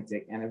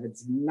authentic. And if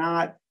it's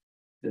not,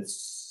 the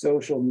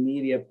social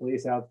media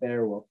police out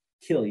there will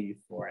kill you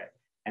for it.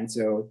 And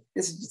so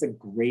this is just a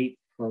great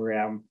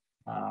program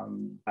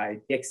by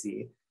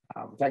Dixie.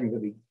 We're talking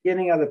at the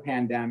beginning of the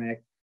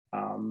pandemic.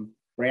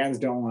 Brands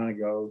don't want to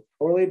go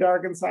totally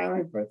dark and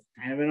silent, but it's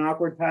kind of an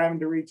awkward time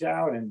to reach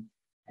out. And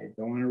I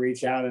don't want to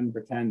reach out and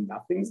pretend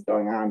nothing's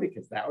going on,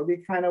 because that would be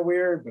kind of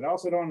weird, but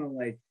also don't want to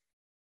like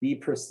be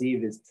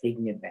perceived as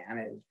taking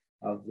advantage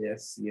of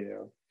this, you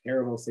know,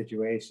 terrible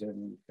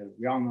situation, because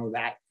we all know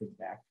that could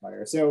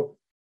backfire. So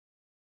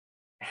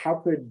how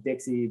could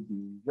Dixie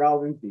be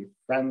relevant, be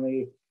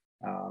friendly,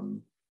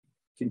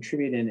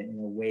 contribute in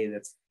a way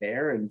that's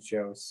fair and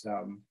show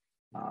some,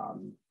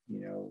 you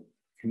know,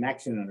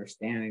 connection and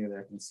understanding of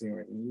their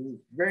consumers? And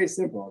it's very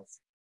simple.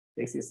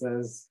 Dixie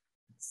says,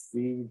 "See,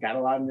 you've got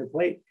a lot on your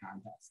plate"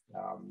 contest.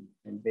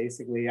 And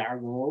basically our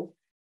goal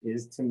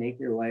is to make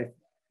your life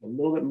a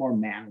little bit more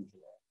manageable.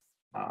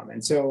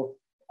 And so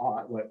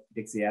what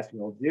Dixie asks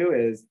people to do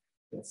is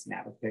to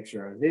snap a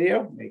picture or a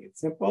video, make it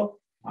simple,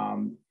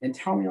 and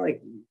tell me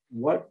like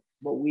what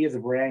we as a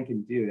brand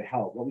can do to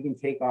help, what we can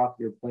take off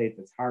your plate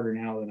that's harder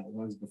now than it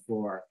was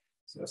before.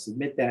 So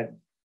submit that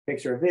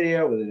picture or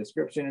video with a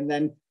description, and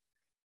then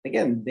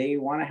again, they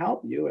want to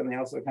help you, and they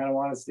also kind of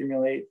want to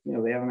stimulate, you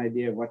know, they have an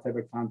idea of what type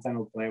of content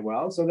will play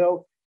well. So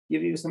they'll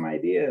give you some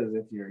ideas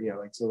if you're, you know,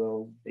 like,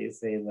 so they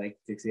say like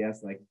Dixie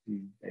asks, like,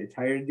 are you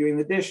tired of doing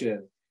the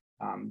dishes?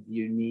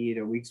 You need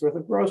a week's worth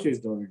of groceries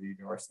delivered to your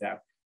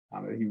doorstep.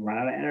 If you run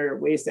out of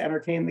ways to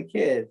entertain the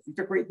kids. These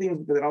are great things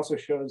because it also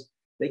shows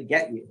they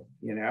get you,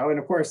 you know. And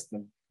of course,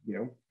 you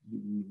know,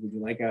 would you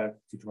like a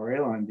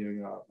tutorial on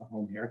doing a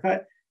home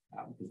haircut?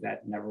 Because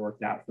that never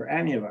worked out for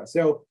any of us.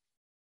 So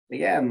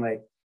again,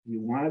 like, you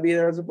want to be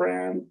there as a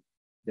brand.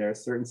 There are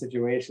certain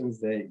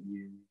situations that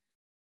you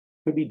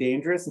could be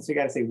dangerous, and so you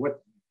got to say,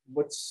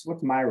 what's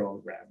my role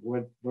as a brand?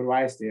 What do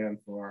I stand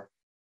for?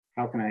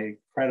 How can I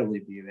credibly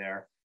be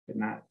there but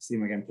not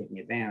seem like I'm taking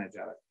advantage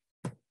of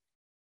it?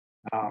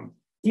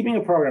 Keeping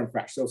a program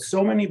fresh.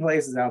 So many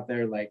places out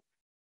there, like,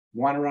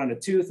 want to run a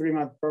 2-3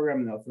 month program,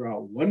 and they'll throw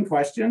out one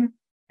question.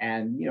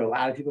 And, you know, a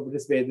lot of people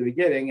participate at the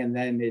beginning, and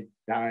then it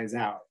dies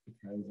out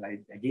because I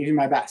gave you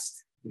my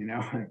best, you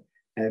know,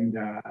 and,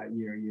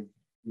 you know, you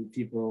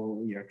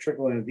people, you know,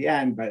 trickle in at the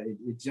end, but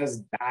it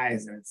just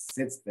dies and it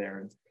sits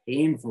there. It's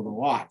painful to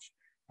watch.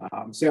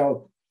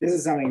 So this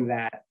is something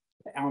that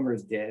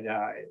Elmer's did,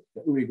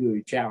 the Ooey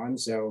Gooey Challenge.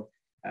 So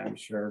I'm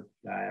sure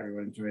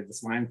everyone enjoyed the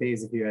slime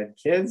phase if you had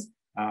kids.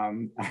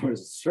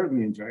 Elmer's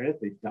certainly enjoyed it.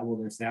 They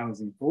doubled their sales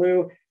in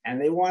glue,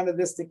 and they wanted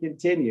this to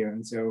continue.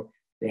 And so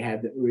they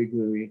had the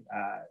Ooey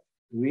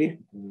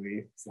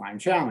Gooey Slime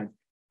Challenge.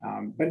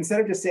 But instead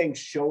of just saying,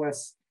 show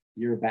us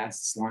your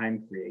best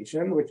slime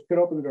creation, which could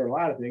open the door to a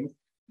lot of things,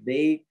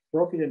 they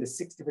broke it into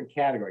 6 different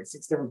categories,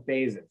 6 different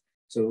phases.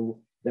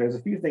 So there's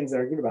a few things that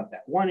are good about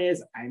that. One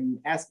is I'm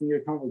asking you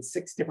to come up with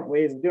 6 different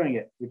ways of doing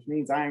it, which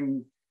means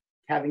I'm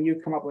having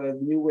you come up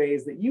with new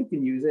ways that you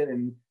can use it,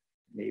 and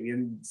maybe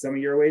in some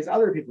of your ways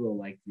other people will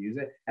like to use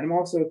it. And I'm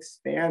also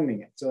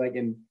expanding it. So like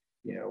in,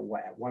 you know,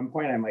 at one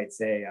point I might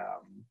say,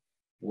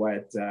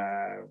 what's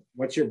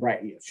your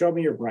show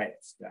me your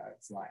brightest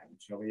slime,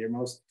 show me your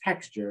most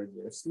textured,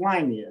 your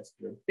slimiest,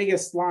 your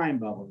biggest slime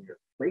bubble, your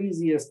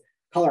craziest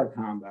color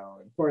combo,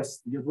 and of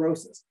course your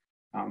grossest.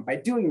 By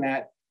doing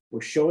that,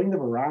 we're showing the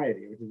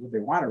variety, which is what they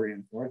want to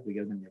reinforce,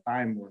 because when you're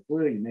buying more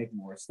glue, you make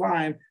more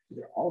slime, but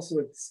they're also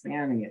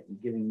expanding it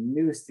and giving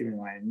new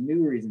stimuli and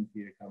new reasons for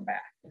you to come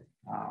back.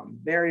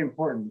 Very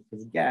important,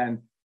 because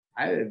again,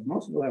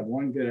 most people have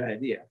one good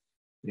idea,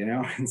 you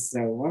know, and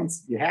so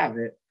once you have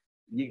it,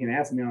 you can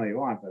ask me all you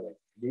want, but like,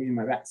 I gave you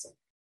my best.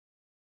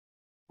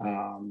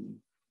 You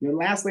know,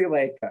 lastly,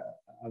 like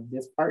of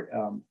this part,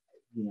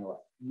 you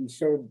know, I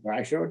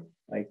showed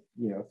like,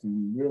 you know,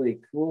 some really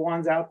cool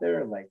ones out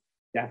there, like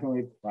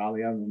definitely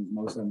probably on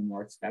most of the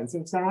more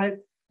expensive side.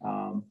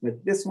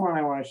 But this one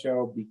I want to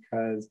show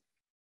because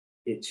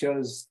it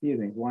shows a few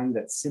things. One,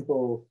 that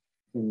simple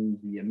can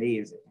be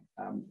amazing,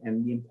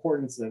 and the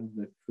importance of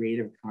the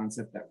creative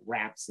concept that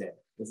wraps it.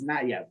 It's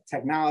not yet.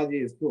 Technology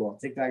is cool.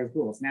 TikTok is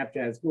cool.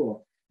 Snapchat is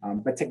cool.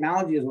 But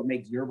technology is what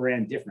makes your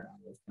brand different on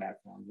those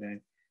platforms.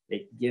 And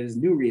it gives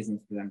new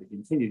reasons for them to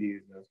continue to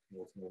use those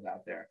cool tools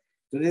out there.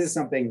 So this is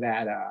something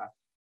that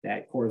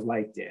that Coors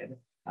Light did.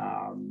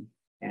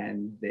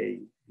 And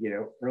they, you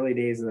know, early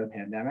days of the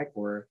pandemic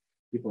where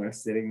people are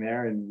sitting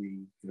there, and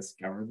we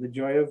discovered the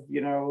joy of, you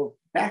know,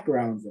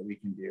 backgrounds that we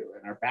can do.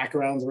 And our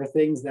backgrounds were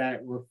things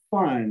that were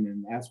fun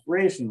and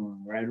aspirational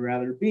and where I'd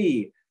rather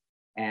be.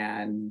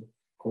 And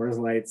Coors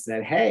Light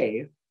said,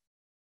 hey,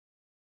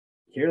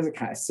 here's a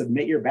kind of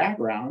submit your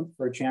background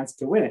for a chance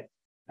to win it.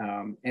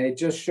 And it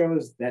just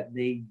shows that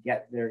they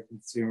get their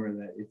consumer,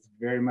 that it's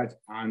very much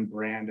on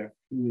brand of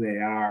who they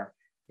are.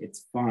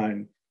 It's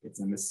fun, it's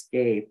an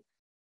escape,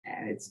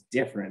 and it's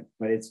different,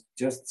 but it's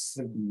just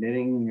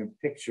submitting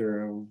a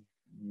picture of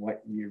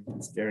what you've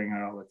been staring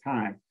at all the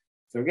time.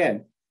 So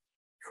again,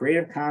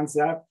 creative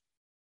concept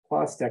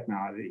plus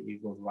technology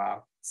equals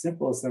wow.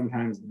 Simple is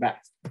sometimes the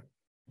best.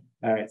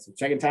 All right, so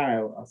check-in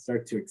time, I'll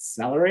start to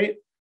accelerate,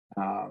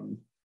 and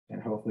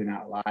hopefully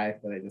not live,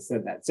 but I just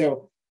said that.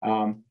 So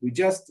we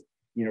just,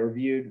 you know,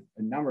 reviewed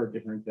a number of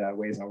different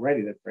ways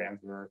already that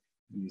brands were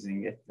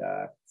using it,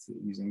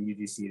 using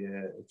UGC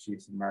to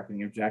achieve some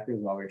marketing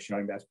objectives while we were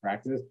showing best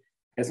practices.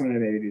 I just wanted to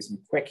maybe do some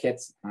quick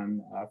hits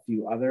on a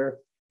few other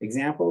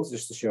examples,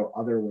 just to show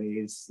other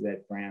ways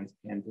that brands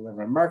can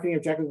deliver on marketing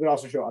objectives, but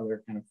also show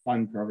other kind of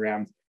fun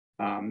programs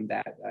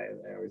that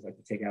I always like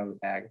to take out of the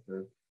bag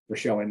for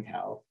show and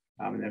tell.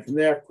 And then from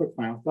there, quick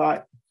final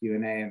thought, Q&A,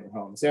 and we're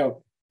home.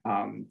 So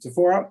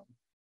Sephora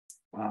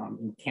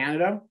in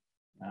Canada,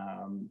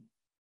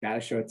 got to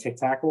show a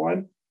TikTok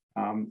one.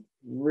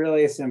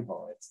 Really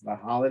simple. It's the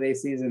holiday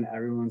season.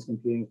 Everyone's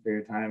competing for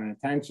your time and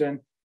attention.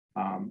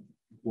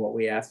 What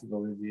we ask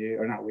people to do,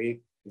 or not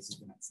we, this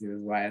is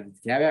why I had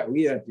the caveat,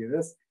 we don't do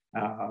this.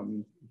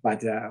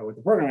 But what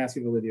the program asked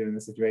people to do in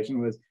this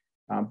situation was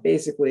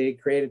basically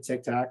create a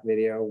TikTok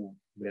video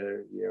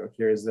where, you know,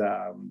 here's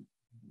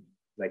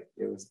like,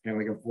 it was kind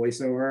of like a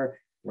voiceover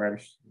where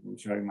I'm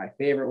showing my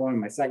favorite one,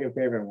 my second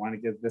favorite. I want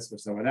to give this for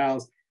someone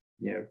else,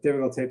 you know,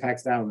 typical TikTok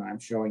style. And I'm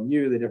showing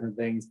you the different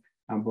things.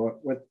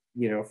 But with,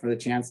 you know, for the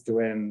chance to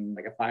win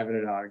like a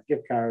 $500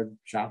 gift card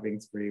shopping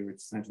spree, which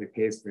essentially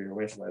pays for your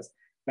wish list.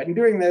 But in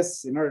doing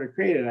this, in order to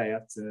create it, I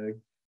have to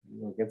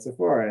look at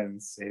Sephora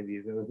and say,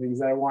 these are the things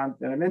that I want,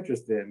 that I'm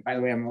interested in. By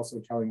the way, I'm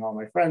also telling all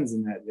my friends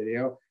in that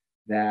video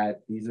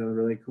that these are the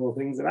really cool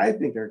things that I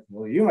think are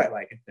cool. You might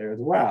like it there as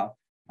well.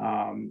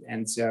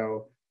 And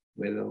so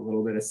with a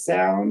little bit of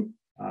sound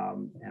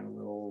and a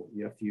little,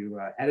 you know, a few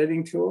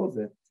editing tools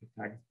that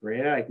TikTok is great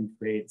at, I can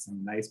create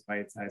some nice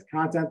bite-sized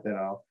content that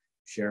I'll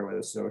share with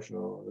a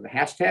social, with a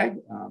hashtag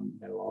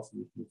that will also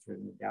be featured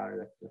in the gallery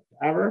that's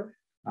forever.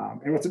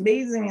 And what's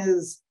amazing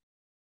is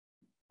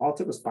all it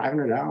took was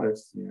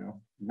 $500, you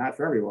know, not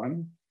for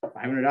everyone,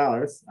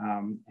 $500.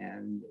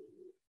 And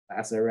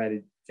last I read,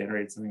 it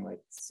generated something like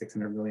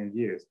 600 million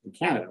views in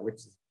Canada, which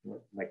is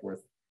like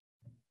worth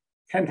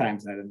 10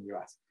 times that in the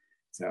US.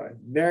 So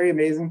very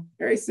amazing,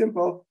 very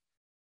simple,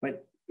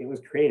 but it was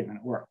creative and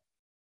it worked.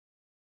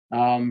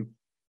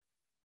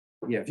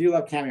 Yeah, if you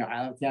love Cameo,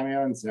 I love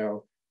Cameo. And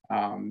so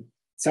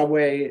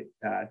Subway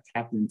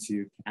tapped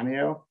into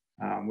Cameo,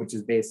 which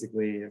is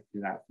basically, if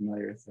you're not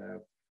familiar, it's a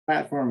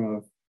platform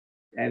of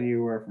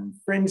anywhere from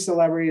fringe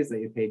celebrities that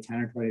you pay 10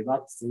 or 20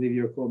 bucks to leave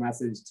you a cool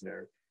message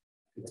to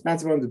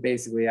expensive ones.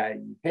 Basically,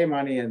 you pay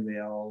money and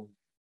they'll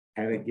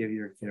kind of give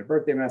your kid a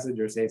birthday message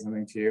or say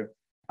something to you.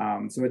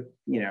 So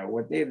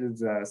what they did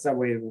is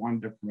Subway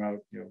wanted to promote,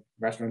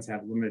 restaurants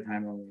have limited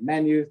time only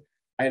menus,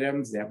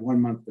 items. They have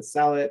 1 month to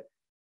sell it.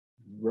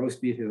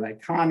 Roast beef is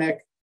iconic.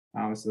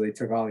 So they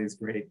took all these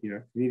great,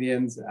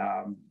 comedians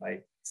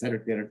like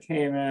Cedric the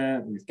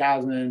Entertainment, Louis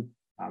Gassman,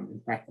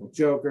 Impractical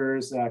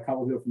Jokers, a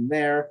couple people from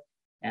there,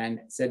 and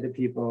said to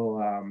people,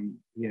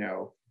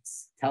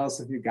 tell us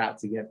if you got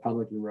to get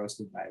publicly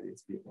roasted by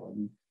these people.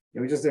 And it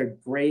was just a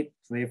great,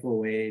 playful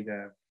way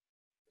to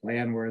play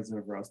on words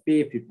of roast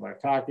beef. People are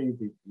talking,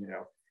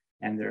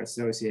 and they're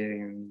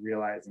associating and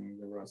realizing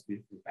the roast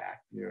beef is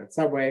back. At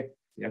Subway,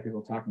 you have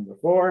people talking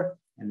before,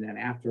 and then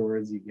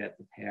afterwards you get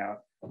the payout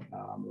of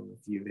a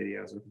few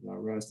videos with people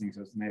roasting.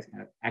 So it's a nice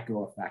kind of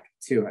echo effect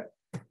to it.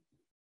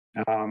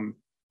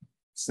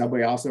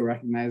 Subway also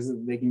recognizes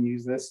that they can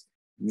use this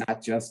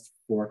not just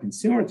for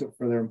consumers, but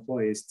for their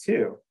employees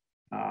too.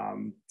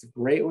 It's a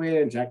great way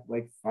to inject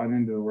fun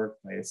into the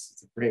workplace.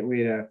 It's a great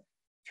way to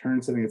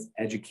turn something that's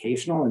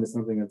educational into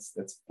something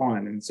that's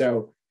fun. And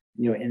so,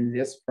 in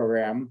this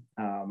program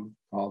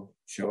called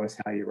Show Us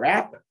How You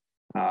Rap,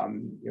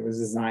 it was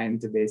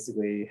designed to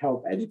basically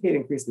help educate,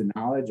 increase the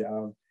knowledge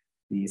of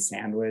the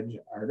sandwich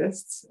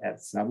artists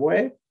at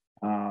Subway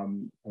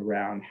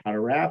around how to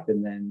rap,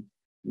 and then,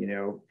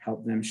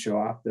 help them show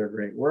off their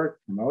great work,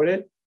 promote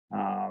it,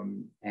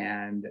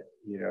 and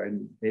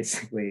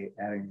basically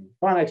adding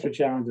fun extra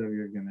challenge of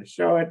you're going to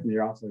show it, and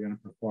you're also going to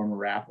perform a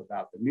rap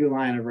about the new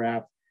line of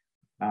rap.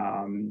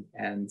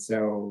 And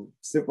so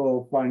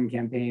simple, fun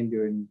campaign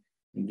to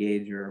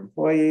engage your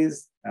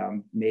employees,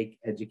 make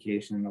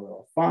education a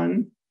little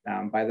fun.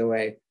 By the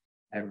way,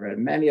 I've read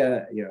many,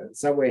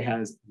 Subway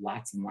has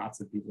lots and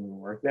lots of people who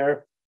work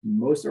there.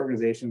 Most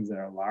organizations that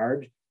are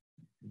large,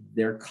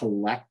 their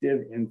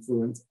collective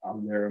influence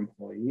on their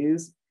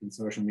employees in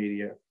social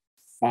media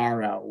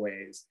far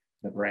outweighs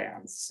the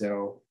brands.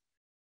 So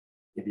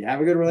if you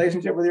have a good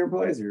relationship with your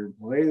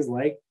employees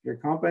like your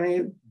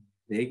company,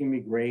 they can be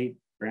great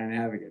brand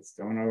advocates.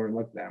 Don't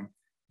overlook them.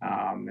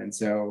 And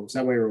so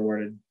Subway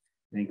rewarded,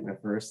 I think, the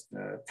first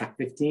top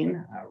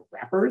 15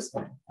 rappers,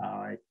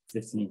 like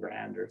 15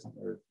 grand or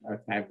something,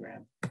 or 5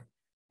 grand.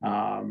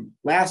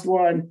 Last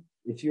one,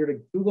 if you were to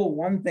Google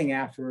one thing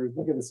afterwards,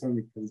 look at this one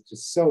because it's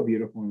just so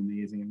beautiful and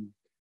amazing. And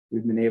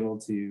we've been able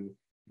to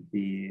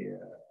be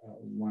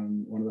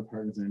one of the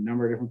partners in a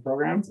number of different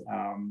programs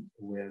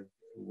with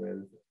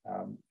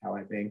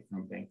Ally Bank,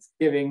 from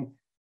Thanksgiving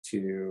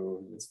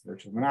to this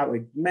virtual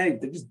monopoly.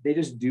 They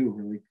just do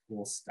really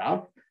cool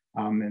stuff.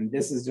 And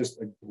this is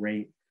just a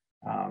great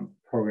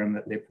program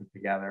that they put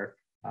together.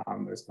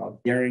 It was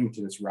called Daring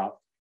to Disrupt.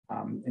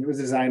 And it was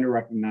designed to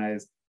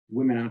recognize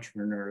women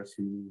entrepreneurs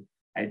whose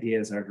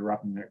ideas are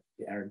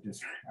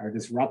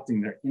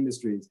disrupting their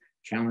industries,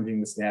 challenging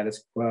the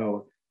status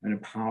quo, and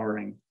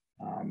empowering.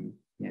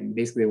 And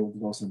basically, it will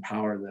also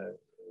empower the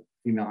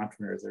female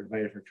entrepreneurs. They're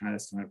invited for trying to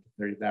sign up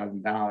to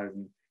 $30,000,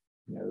 and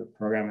the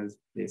program is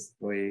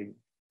basically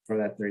for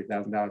that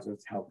 $30,000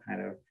 was to help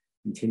kind of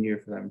continue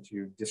for them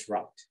to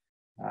disrupt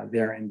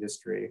their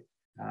industry.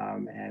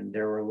 And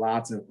there were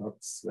lots of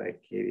hooks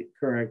like Katie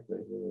Couric. There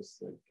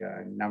was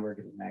a number of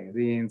different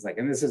magazines.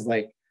 And this is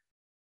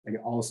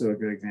also a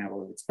good example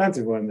of an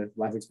expensive one. There's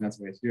less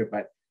expensive ways to do it,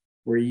 but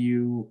where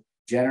you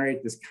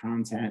generate this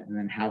content and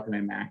then how can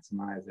I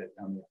maximize it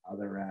on the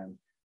other end,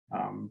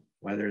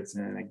 whether it's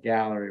in a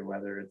gallery,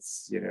 whether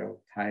it's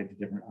tied to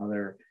different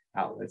other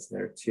outlets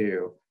there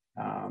too.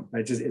 But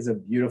it just is a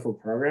beautiful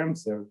program,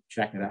 so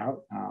check it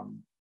out.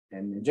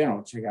 And in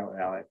general, check out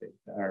Ally,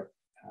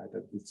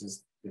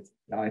 it's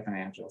Ally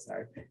Financial,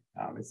 sorry.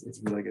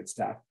 It's really good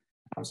stuff.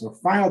 So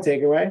final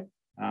takeaway,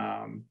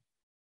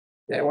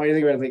 that I want you to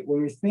think about is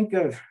when we think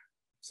of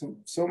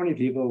so many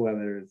people,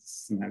 whether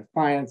it's sometimes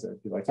clients or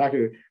people I talk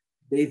to,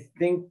 they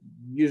think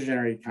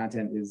user-generated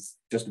content is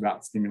just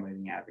about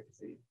stimulating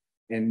advocacy.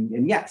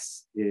 And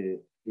yes,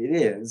 it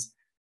is,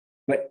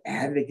 but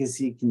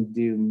advocacy can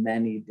do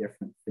many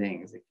different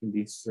things. It can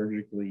be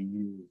surgically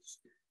used.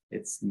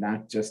 It's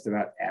not just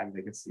about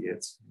advocacy.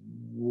 It's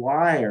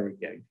why are we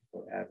getting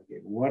people to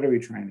advocate? What are we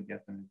trying to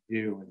get them to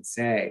do and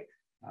say?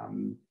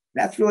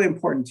 That's really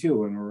important too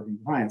when we're working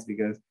with clients,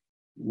 because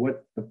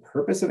what the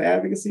purpose of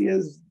advocacy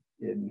is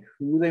and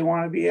who they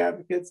want to be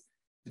advocates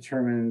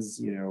determines,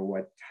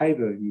 what type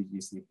of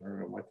UGC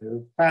program, what type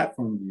of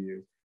platform to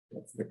use,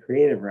 what's the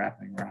creative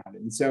wrapping around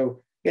it. And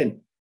so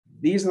again,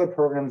 these are the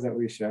programs that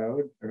we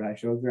showed, or I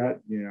showed throughout,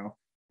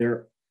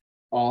 they're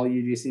all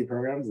UGC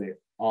programs. They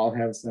all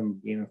have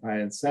some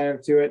gamified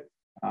incentive to it.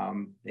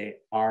 They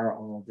are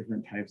all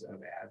different types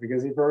of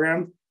advocacy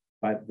programs,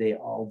 but they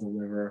all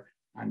deliver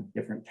on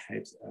different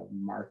types of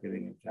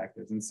marketing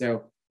objectives. And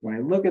so when I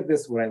look at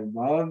this, what I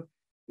love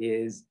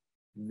is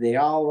they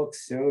all look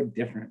so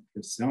different.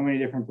 There's so many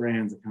different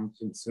brands that come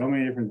from so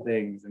many different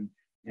things.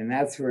 And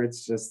that's where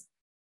it's just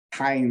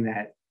tying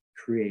that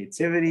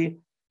creativity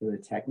to the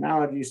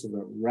technology so that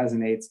it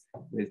resonates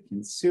with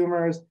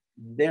consumers.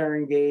 They're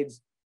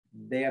engaged.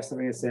 They have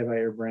something to say about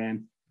your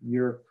brand.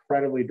 You're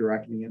incredibly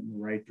directing it in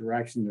the right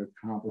direction to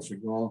accomplish a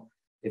goal.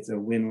 It's a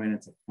win-win.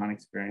 It's a fun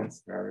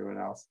experience for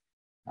everyone else.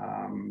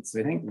 So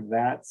I think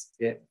that's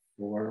it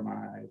for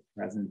my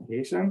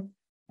presentation.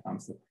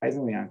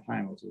 Surprisingly on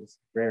time, which is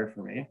rare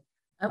for me.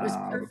 That was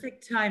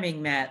perfect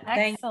timing, Matt.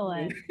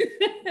 Excellent.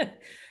 Thank you.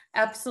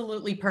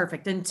 Absolutely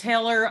perfect. And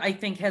Taylor, I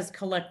think, has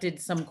collected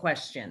some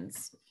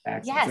questions.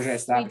 Excellent. Yes, so should I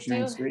stop we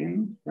sharing do.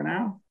 screen for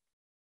now?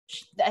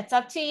 It's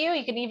up to you.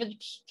 You can even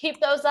keep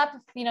those up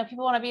if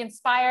people want to be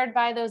inspired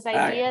by those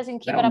ideas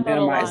and keep it up a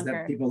little minimize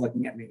longer. the people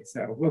looking at me,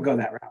 so we'll go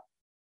that route.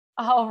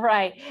 All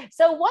right.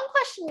 So one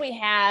question we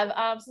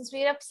have, since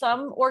we have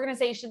some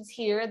organizations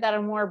here that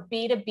are more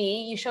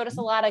B2B, you showed us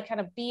a lot of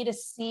kind of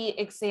B2C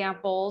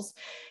examples.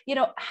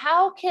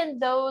 How can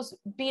those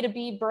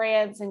B2B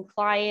brands and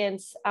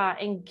clients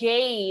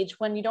engage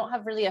when you don't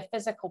have really a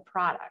physical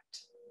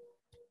product?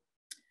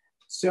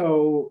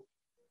 So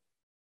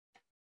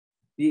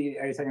are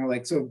you talking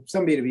like, so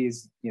some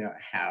B2Bs,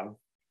 have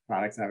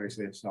products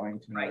obviously they're selling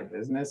to another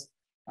business.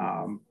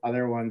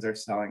 Other ones are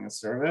selling a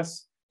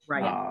service.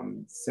 Right.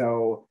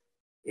 So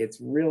it's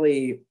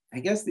really, I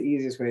guess the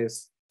easiest way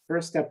is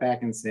first step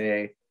back and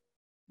say,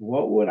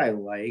 what would I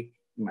like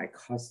my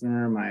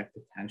customer, my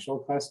potential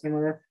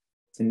customer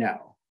to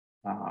know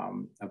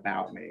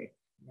about me?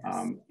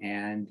 Yes.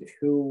 And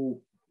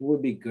who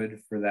would be good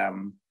for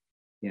them?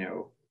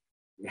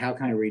 How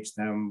can I reach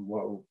them?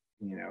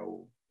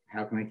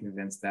 How can I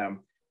convince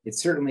them?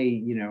 It's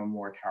certainly,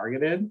 more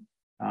targeted,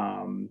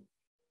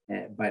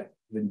 but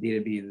with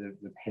B2B,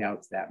 the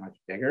payout's that much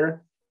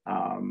bigger.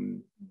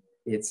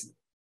 It's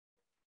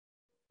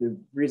the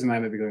reason why I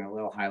might be going a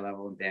little high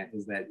level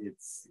is that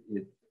it's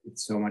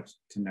so much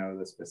to know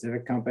the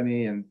specific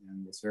company and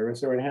the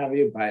service or what have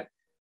you. But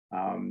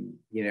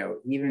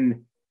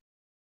even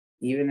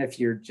if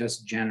you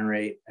just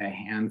generate a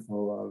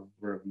handful of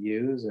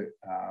reviews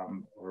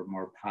or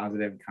more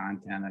positive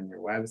content on your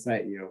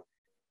website,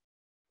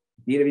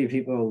 B2B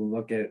people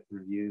look at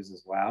reviews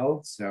as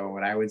well. So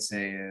what I would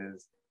say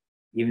is,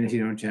 even if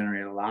you don't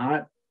generate a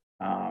lot,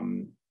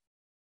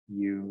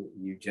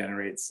 you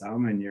generate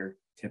some and you're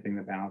tipping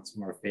the balance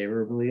more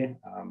favorably.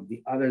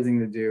 The other thing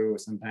to do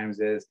sometimes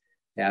is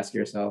to ask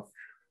yourself,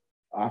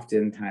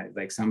 oftentimes,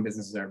 like some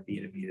businesses are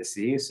B2B to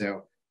C,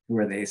 so who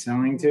are they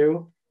selling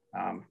to?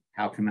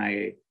 How can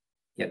I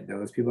get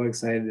those people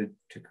excited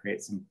to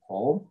create some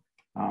pull?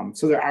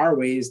 So there are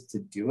ways to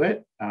do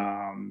it,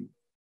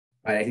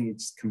 but I think it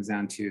just comes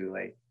down to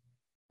like,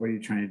 what are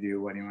you trying to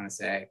do? What do you want to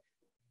say?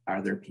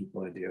 Are there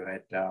people to do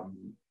it?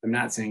 I'm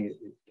not saying it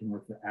can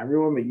work for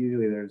everyone, but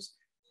usually there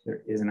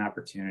is an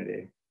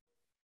opportunity.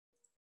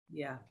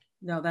 Yeah,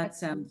 no, that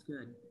sounds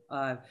good.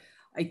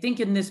 I think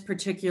in this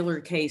particular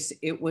case,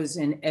 it was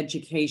an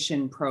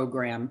education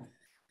program.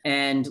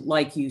 And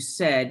like you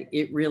said,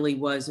 it really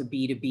was a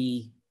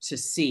B2B to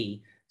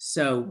C.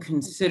 So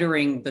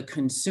considering the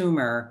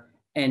consumer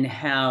and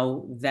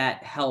how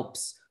that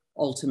helps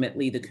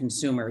ultimately the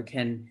consumer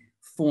can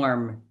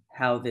form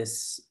how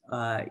this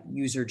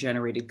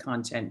user-generated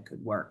content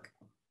could work.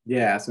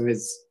 Yeah, so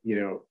it's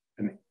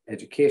an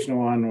educational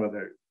one,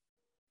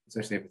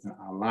 especially if it's an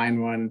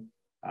online one.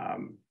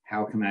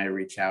 How can I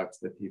reach out to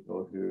the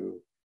people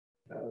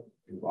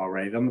who've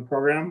already done the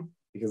program?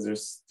 Because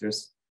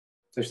there's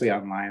especially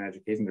online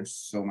education, there's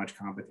so much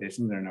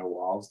competition. There are no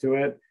walls to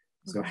it.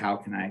 So how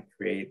can I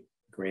create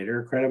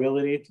greater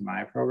credibility to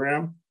my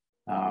program?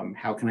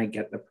 How can I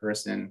get the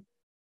person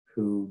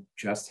who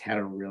just had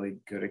a really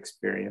good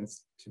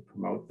experience to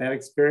promote that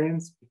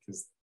experience?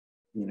 Because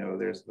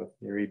there's the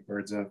theory,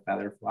 birds of a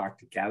feather flock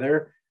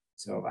together.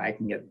 So if I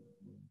can get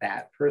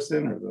that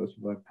person or those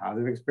people with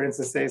positive experience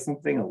to say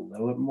something a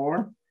little bit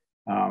more,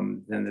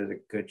 then there's a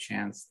good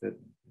chance that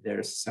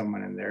there's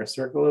someone in their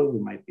circle who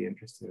might be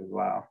interested as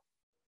well.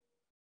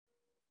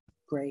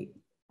 Great.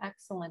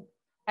 Excellent.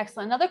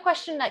 Excellent. Another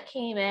question that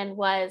came in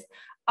was,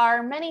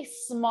 are many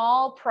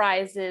small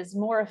prizes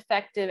more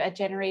effective at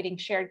generating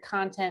shared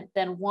content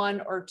than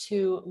one or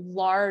two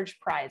large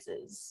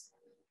prizes?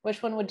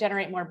 Which one would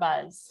generate more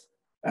buzz?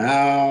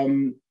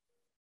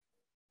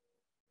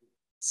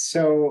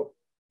 So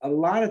a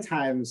lot of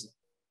times,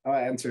 I'll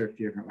answer a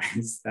few different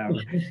ways.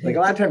 Like a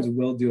lot of times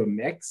we'll do a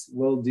mix.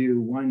 We'll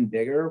do one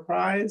bigger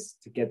prize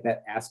to get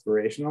that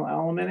aspirational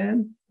element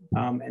in.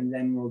 And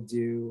then we'll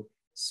do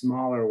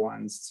smaller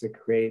ones to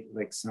create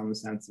like some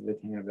sense of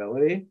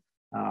attainability.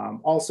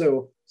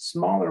 Also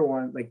smaller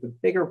ones, like the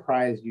bigger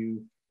prize,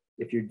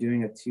 if you're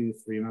doing a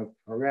 2-3 month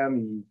program,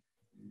 you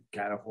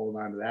got to hold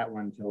on to that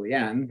one till the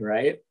end,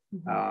 right?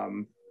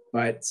 Mm-hmm.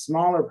 But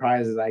smaller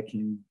prizes I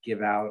can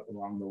give out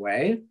along the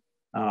way.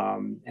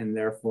 And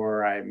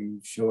therefore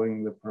I'm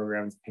showing the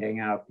program's paying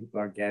out, people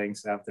are getting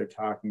stuff, they're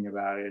talking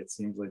about it, it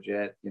seems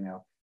legit,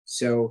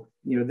 So,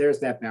 there's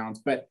that balance.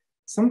 But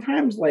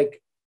sometimes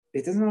like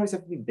it doesn't always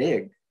have to be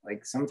big.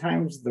 Like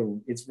sometimes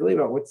it's really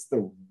about what's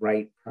the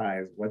right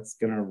prize, what's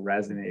going to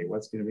resonate,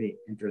 what's going to be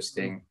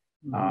interesting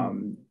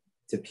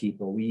to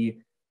people. We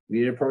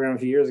did a program a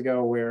few years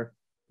ago where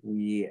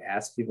we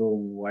asked people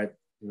what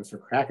it was for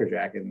Cracker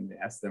Jack and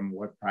asked them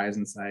what prize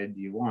inside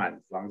do you want.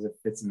 As long as it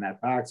fits in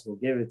that box, we'll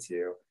give it to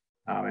you.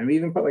 And we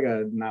even put like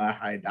not a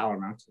high dollar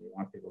amount, so we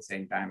want people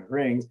saying diamond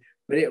rings,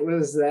 but it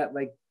was that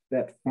like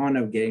that fun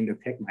of getting to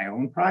pick my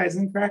own prize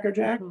in Cracker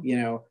Jack, you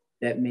know,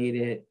 that made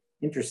it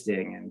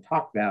interesting and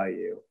talk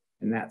value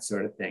and that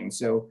sort of thing.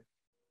 So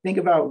think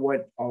about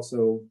what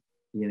also,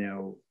 you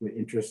know, would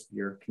interest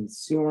your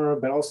consumer,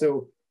 but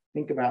also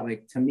think about,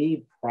 like, to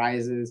me,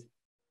 prizes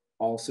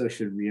also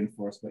should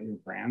reinforce what your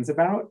brand's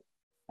about,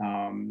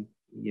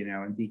 you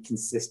know, and be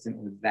consistent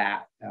with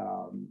that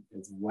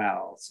as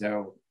well.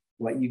 So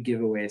what you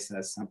give away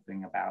says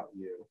something about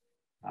you.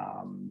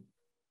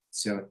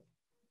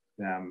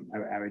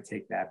 I would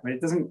take that, but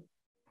it doesn't,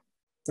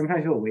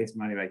 sometimes people waste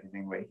money by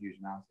giving away huge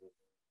amounts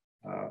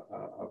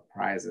of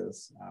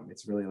prizes.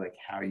 It's really like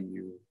how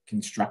you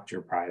construct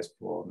your prize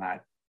pool,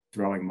 not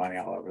throwing money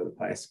all over the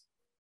place.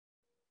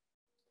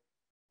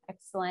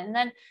 Excellent. And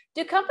then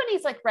do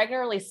companies like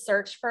regularly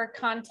search for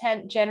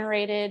content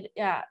generated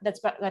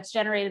that's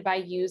generated by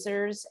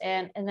users,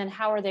 and then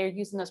how are they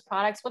using those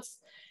products?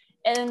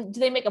 And do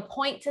they make a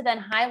point to then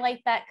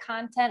highlight that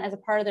content as a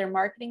part of their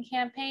marketing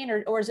campaign,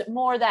 or is it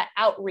more that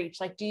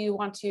outreach? Like, do you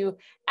want to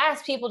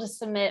ask people to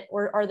submit,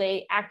 or are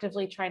they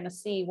actively trying to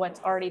see what's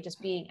already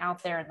just being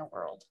out there in the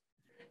world?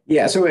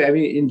 Yeah, so I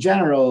mean, in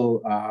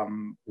general,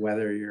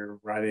 whether you're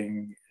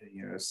running,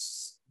 you know,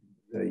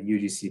 the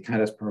UGC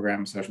contest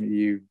program, social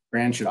media,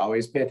 brand should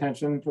always pay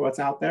attention to what's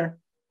out there,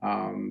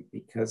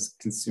 because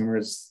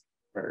consumers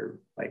are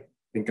like,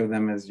 think of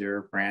them as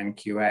your brand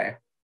QA.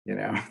 You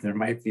know, there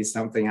might be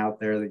something out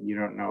there that you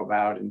don't know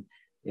about, and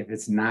if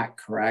it's not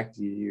correct,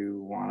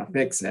 you want to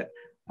fix it.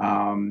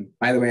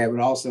 By the way, I would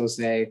also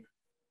say,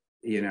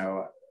 you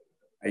know,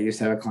 I used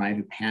to have a client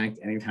who panicked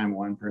anytime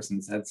one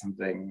person said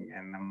something,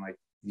 and I'm like,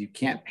 you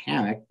can't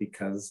panic,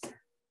 because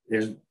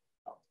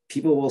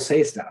people will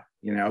say stuff,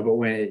 you know, but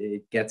when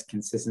it gets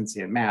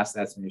consistency and mass,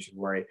 that's when you should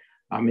worry.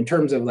 In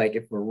terms of like,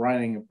 if we're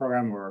running a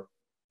program or,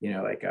 you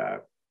know, like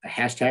a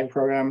hashtag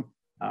program,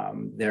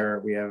 there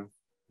we have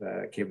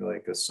the capability,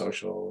 like a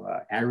social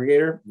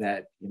aggregator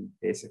that can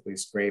basically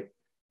scrape.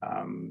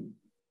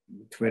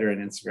 Twitter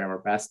and Instagram are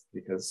best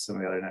because some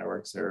of the other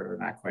networks are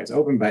not quite as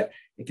open, but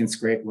it can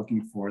scrape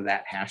looking for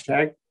that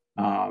hashtag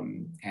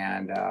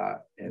and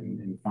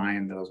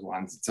find those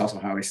ones. It's also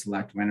how we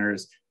select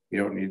winners. We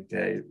don't need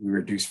to, we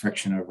reduce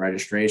friction of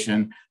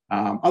registration.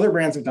 Other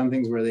brands have done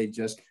things where they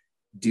just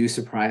do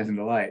surprise and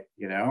delight.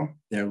 You know,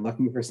 they're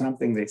looking for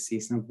something, they see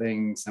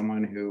something,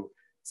 someone who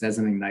says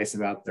something nice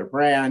about their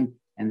brand,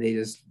 and they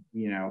just,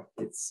 you know,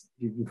 it's,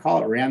 you can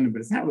call it random, but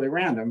it's not really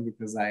random,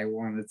 because I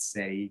wanted to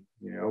say,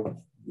 you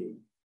know,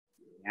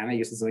 Anna,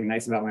 you said something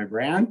nice about my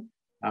brand,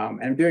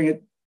 and I'm doing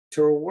it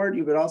to reward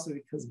you, but also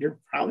because you're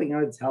probably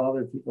going to tell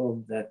other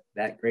people that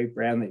that great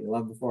brand that you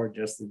loved before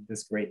just did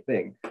this great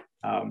thing.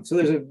 So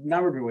there's a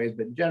number of different ways,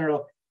 but in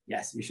general,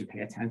 yes, you should pay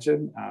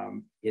attention.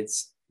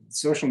 It's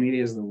social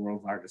media is the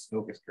world's largest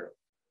focus group.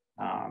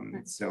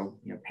 So,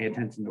 you know, pay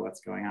attention to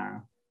what's going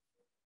on.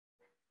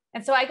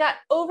 And so I got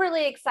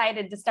overly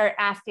excited to start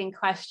asking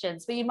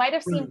questions, but you might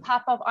have seen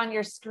pop up on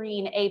your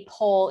screen a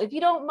poll. If you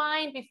don't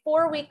mind,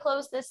 before we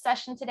close this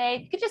session today,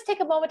 if you could just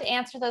take a moment to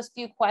answer those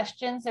few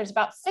questions. There's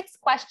about 6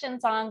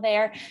 questions on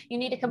there. You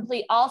need to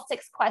complete all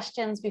 6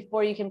 questions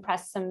before you can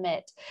press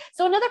submit.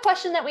 So another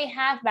question that we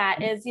have,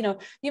 Matt, is, you know,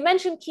 you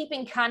mentioned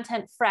keeping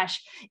content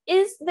fresh.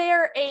 Is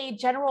there a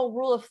general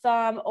rule of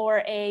thumb or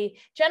a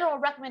general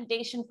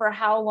recommendation for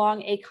how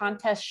long a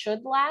contest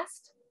should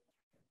last?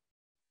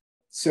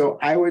 So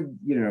I would,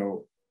 you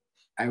know,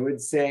 I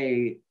would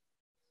say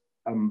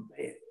a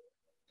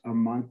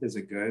month is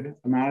a good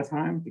amount of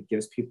time. It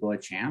gives people a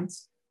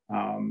chance,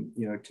 you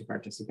know, to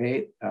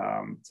participate.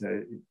 You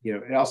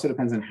know, it also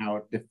depends on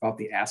how difficult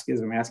the ask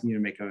is. I'm asking you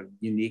to make a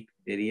unique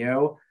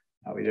video.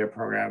 We did a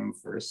program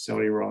for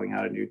Sony rolling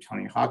out a new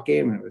Tony Hawk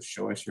game, and it was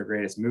show us your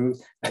greatest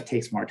moves. That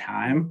takes more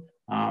time.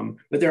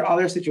 But there are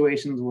other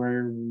situations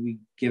where we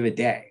give a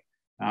day,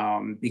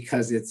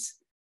 because it's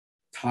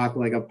Talk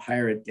Like a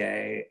Pirate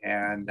Day,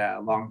 and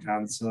Long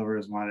John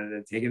Silver's wanted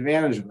to take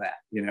advantage of that,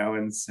 you know,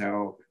 and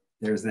so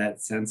there's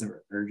that sense of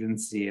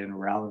urgency and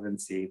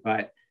relevancy.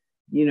 But,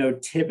 you know,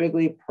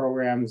 typically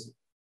programs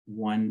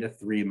 1 to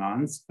 3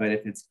 months, but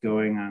if it's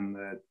going on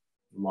the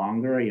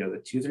longer, you know, the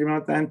 2-3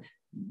 month, then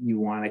you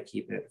want to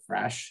keep it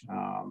fresh,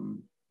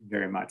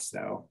 very much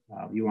so.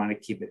 You want to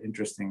keep it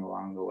interesting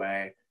along the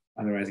way,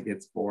 otherwise it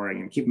gets boring.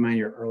 And keep in mind,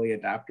 your early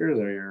adopters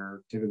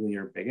are typically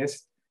your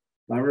biggest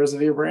lovers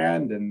of your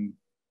brand, and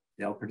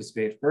they'll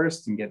participate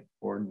first and get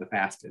bored the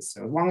fastest.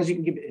 So as long as you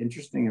can keep it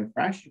interesting and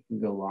fresh, you can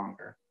go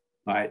longer.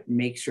 But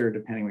make sure,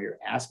 depending what you're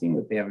asking,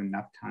 that they have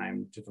enough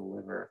time to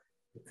deliver,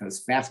 because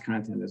fast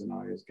content isn't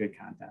always good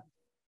content.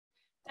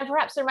 And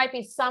perhaps there might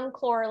be some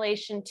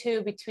correlation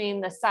too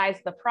between the size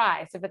of the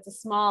prize. If it's a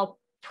small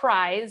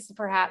prize,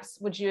 perhaps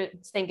would you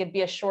think it'd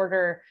be a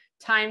shorter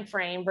time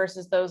frame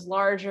versus those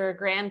larger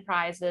grand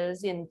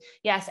prizes? And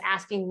yes,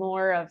 asking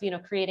more of,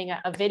 creating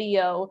a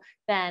video,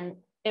 then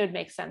it would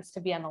make sense to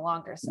be on the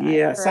longer side.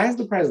 Yeah, correct? size of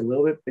the prize a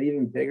little bit, but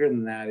even bigger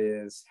than that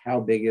is how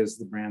big is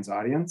the brand's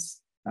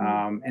audience,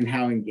 and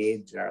how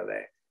engaged are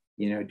they?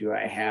 Do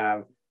I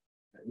have,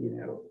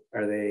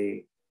 are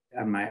they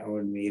on my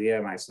own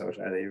media, my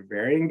social, are they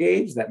very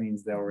engaged? That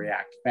means they'll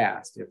react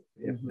fast.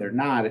 If they're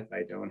not, if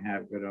I don't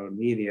have good owned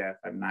media, if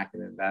I'm not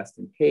going to invest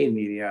in paid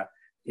media,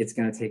 it's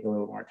going to take a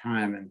little more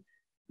time. And,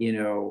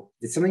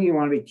 it's something you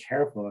want to be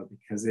careful of,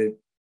 because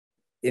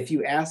if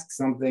you ask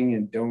something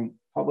and don't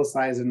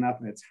publicize enough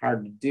and it's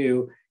hard to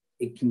do,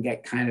 it can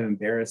get kind of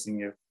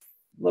embarrassing. If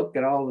look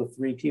at all the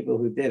 3 people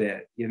who did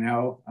it, you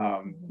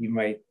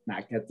might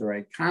not get the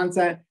right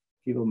content.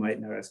 People might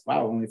notice,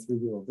 wow, only 3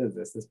 people did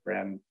this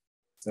brand,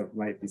 so it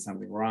might be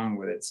something wrong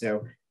with it.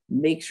 So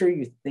make sure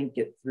you think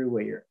it through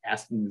what you're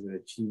asking. Is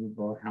it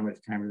achievable? How much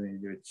time do they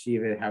need to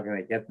achieve it? How can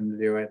I get them to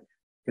do it?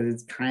 Because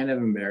it's kind of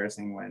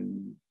embarrassing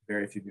when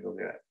very few people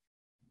do it.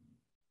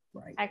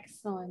 Right.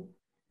 Excellent.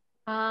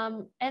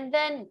 And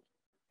then,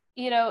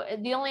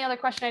 the only other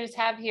question I just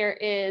have here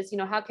is,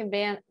 how can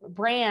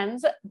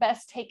brands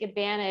best take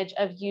advantage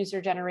of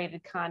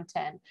user-generated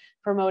content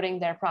promoting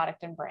their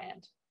product and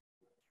brand?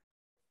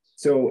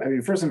 So,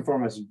 first and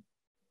foremost,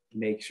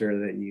 make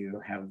sure that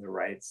you have the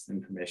rights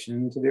and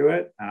permission to do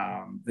it.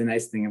 The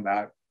nice thing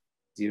about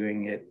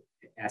doing it,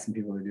 asking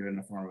people to do it in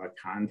the form of a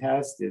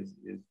contest is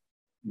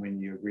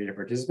when you agree to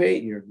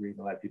participate, you agree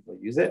to let people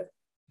use it.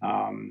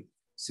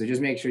 So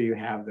just make sure you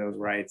have those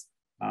rights.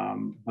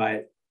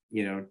 But,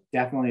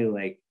 definitely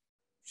like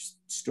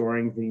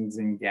storing things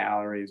in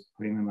galleries,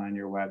 putting them on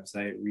your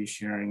website,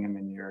 resharing them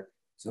in your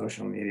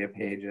social media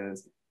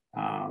pages.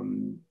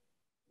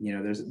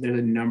 There's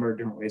a number of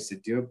different ways to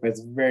do it, but it's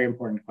a very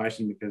important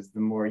question, because the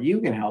more you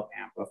can help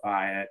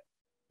amplify it,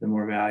 the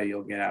more value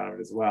you'll get out of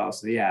it as well.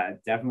 So yeah,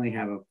 definitely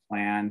have a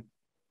plan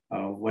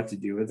of what to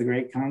do with the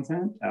great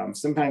content.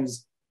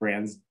 Sometimes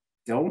brands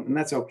don't, and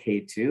that's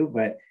okay too,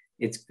 but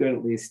it's good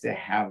at least to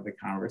have the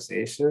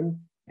conversation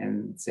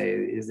and say,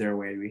 is there a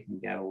way we can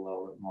get a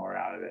little bit more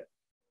out of it?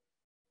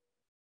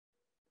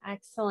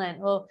 Excellent.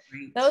 Well,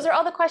 those are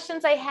all the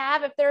questions I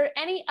have. If there are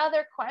any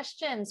other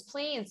questions,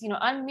 please,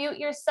 unmute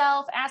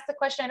yourself, ask the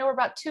question. I know we're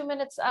about 2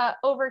 minutes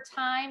over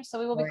time, so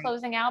we will be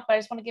closing out, but I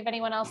just want to give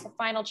anyone else a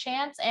final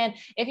chance. And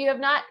if you have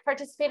not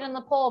participated in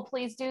the poll,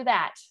 please do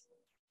that.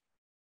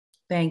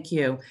 Thank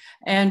you.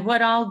 And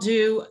what I'll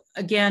do,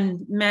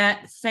 again,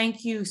 Matt,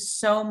 thank you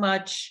so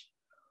much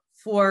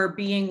for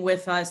being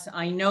with us.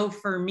 I know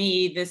for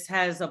me, this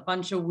has a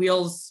bunch of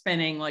wheels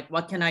spinning, like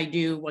what can I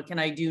do? What can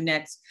I do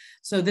next?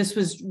 So this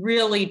was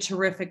really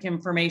terrific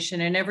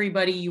information, and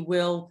everybody, you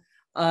will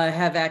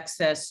have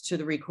access to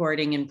the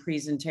recording and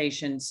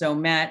presentation. So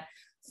Matt,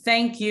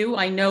 thank you.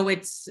 I know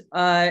it's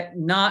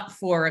not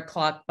 4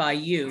 o'clock by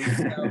you.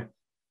 So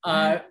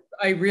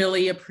we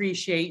really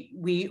appreciate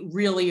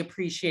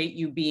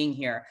you being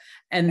here.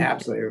 And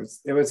absolutely,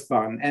 it was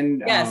fun.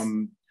 And yes,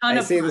 I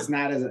say this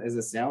not as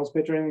a sales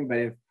pitch or anything, but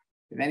if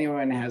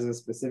anyone has a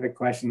specific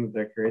question that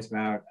they're curious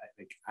about,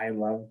 I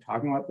love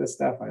talking about this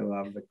stuff. I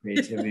love the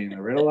creativity and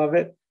the riddle of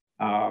it.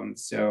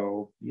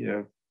 So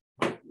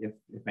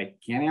if I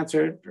can't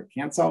answer it or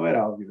can't solve it,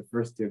 I'll be the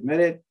first to admit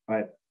it.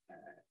 But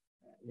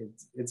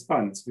it's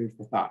fun. It's food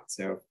for thought.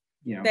 So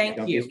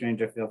don't be a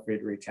stranger. Feel free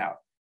to reach out.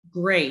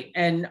 Great.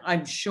 And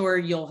I'm sure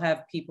you'll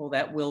have people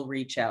that will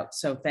reach out.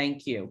 So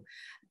thank you.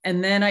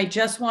 And then I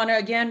just want to,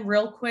 again,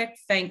 real quick,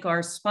 thank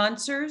our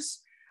sponsors.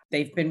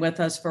 They've been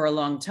with us for a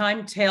long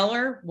time.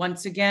 Taylor,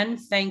 once again,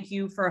 thank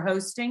you for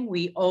hosting.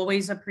 We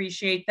always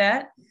appreciate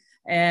that.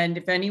 And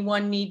if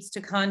anyone needs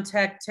to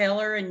contact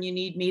Taylor and you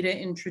need me to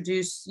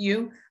introduce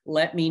you,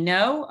 let me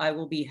know. I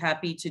will be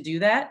happy to do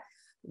that.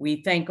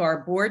 We thank our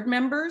board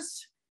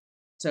members.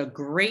 It's a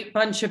great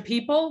bunch of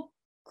people.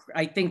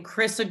 I think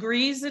Chris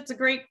agrees it's a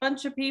great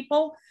bunch of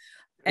people.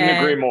 Couldn't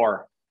agree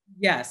more.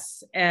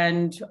 Yes.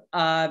 And,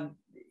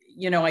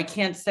 I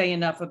can't say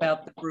enough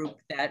about the group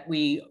that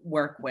we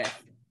work with.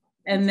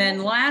 And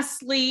then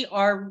lastly,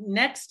 our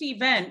next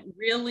event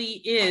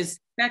really is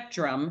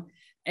Spectrum,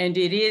 and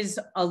it is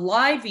a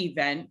live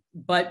event.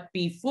 But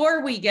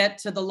before we get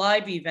to the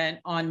live event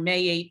on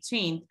May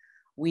 18th,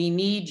 we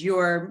need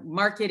your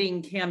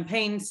marketing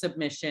campaign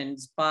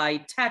submissions by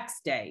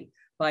tax day,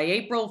 by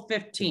April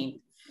 15th.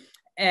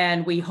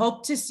 And we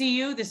hope to see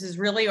you. This is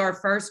really our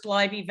first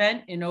live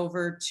event in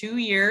over 2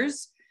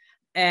 years.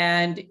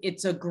 And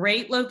it's a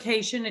great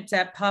location. It's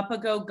at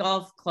Papago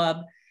Golf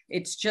Club.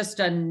 It's just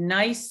a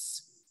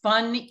nice,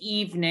 fun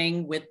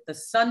evening with the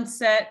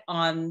sunset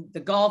on the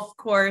golf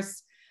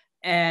course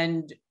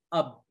and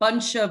a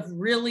bunch of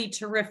really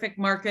terrific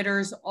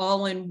marketers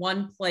all in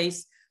one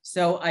place.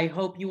 So I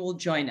hope you will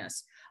join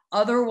us.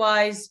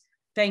 Otherwise,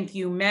 thank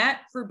you,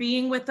 Matt, for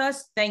being with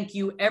us. Thank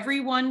you,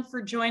 everyone,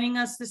 for joining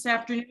us this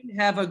afternoon.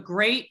 Have a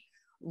great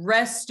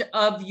rest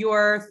of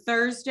your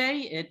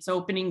Thursday. It's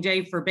opening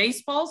day for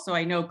baseball, so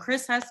I know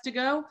Chris has to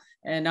go,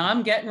 and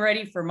I'm getting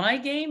ready for my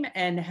game.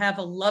 And have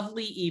a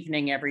lovely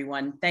evening,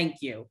 everyone.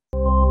 Thank you.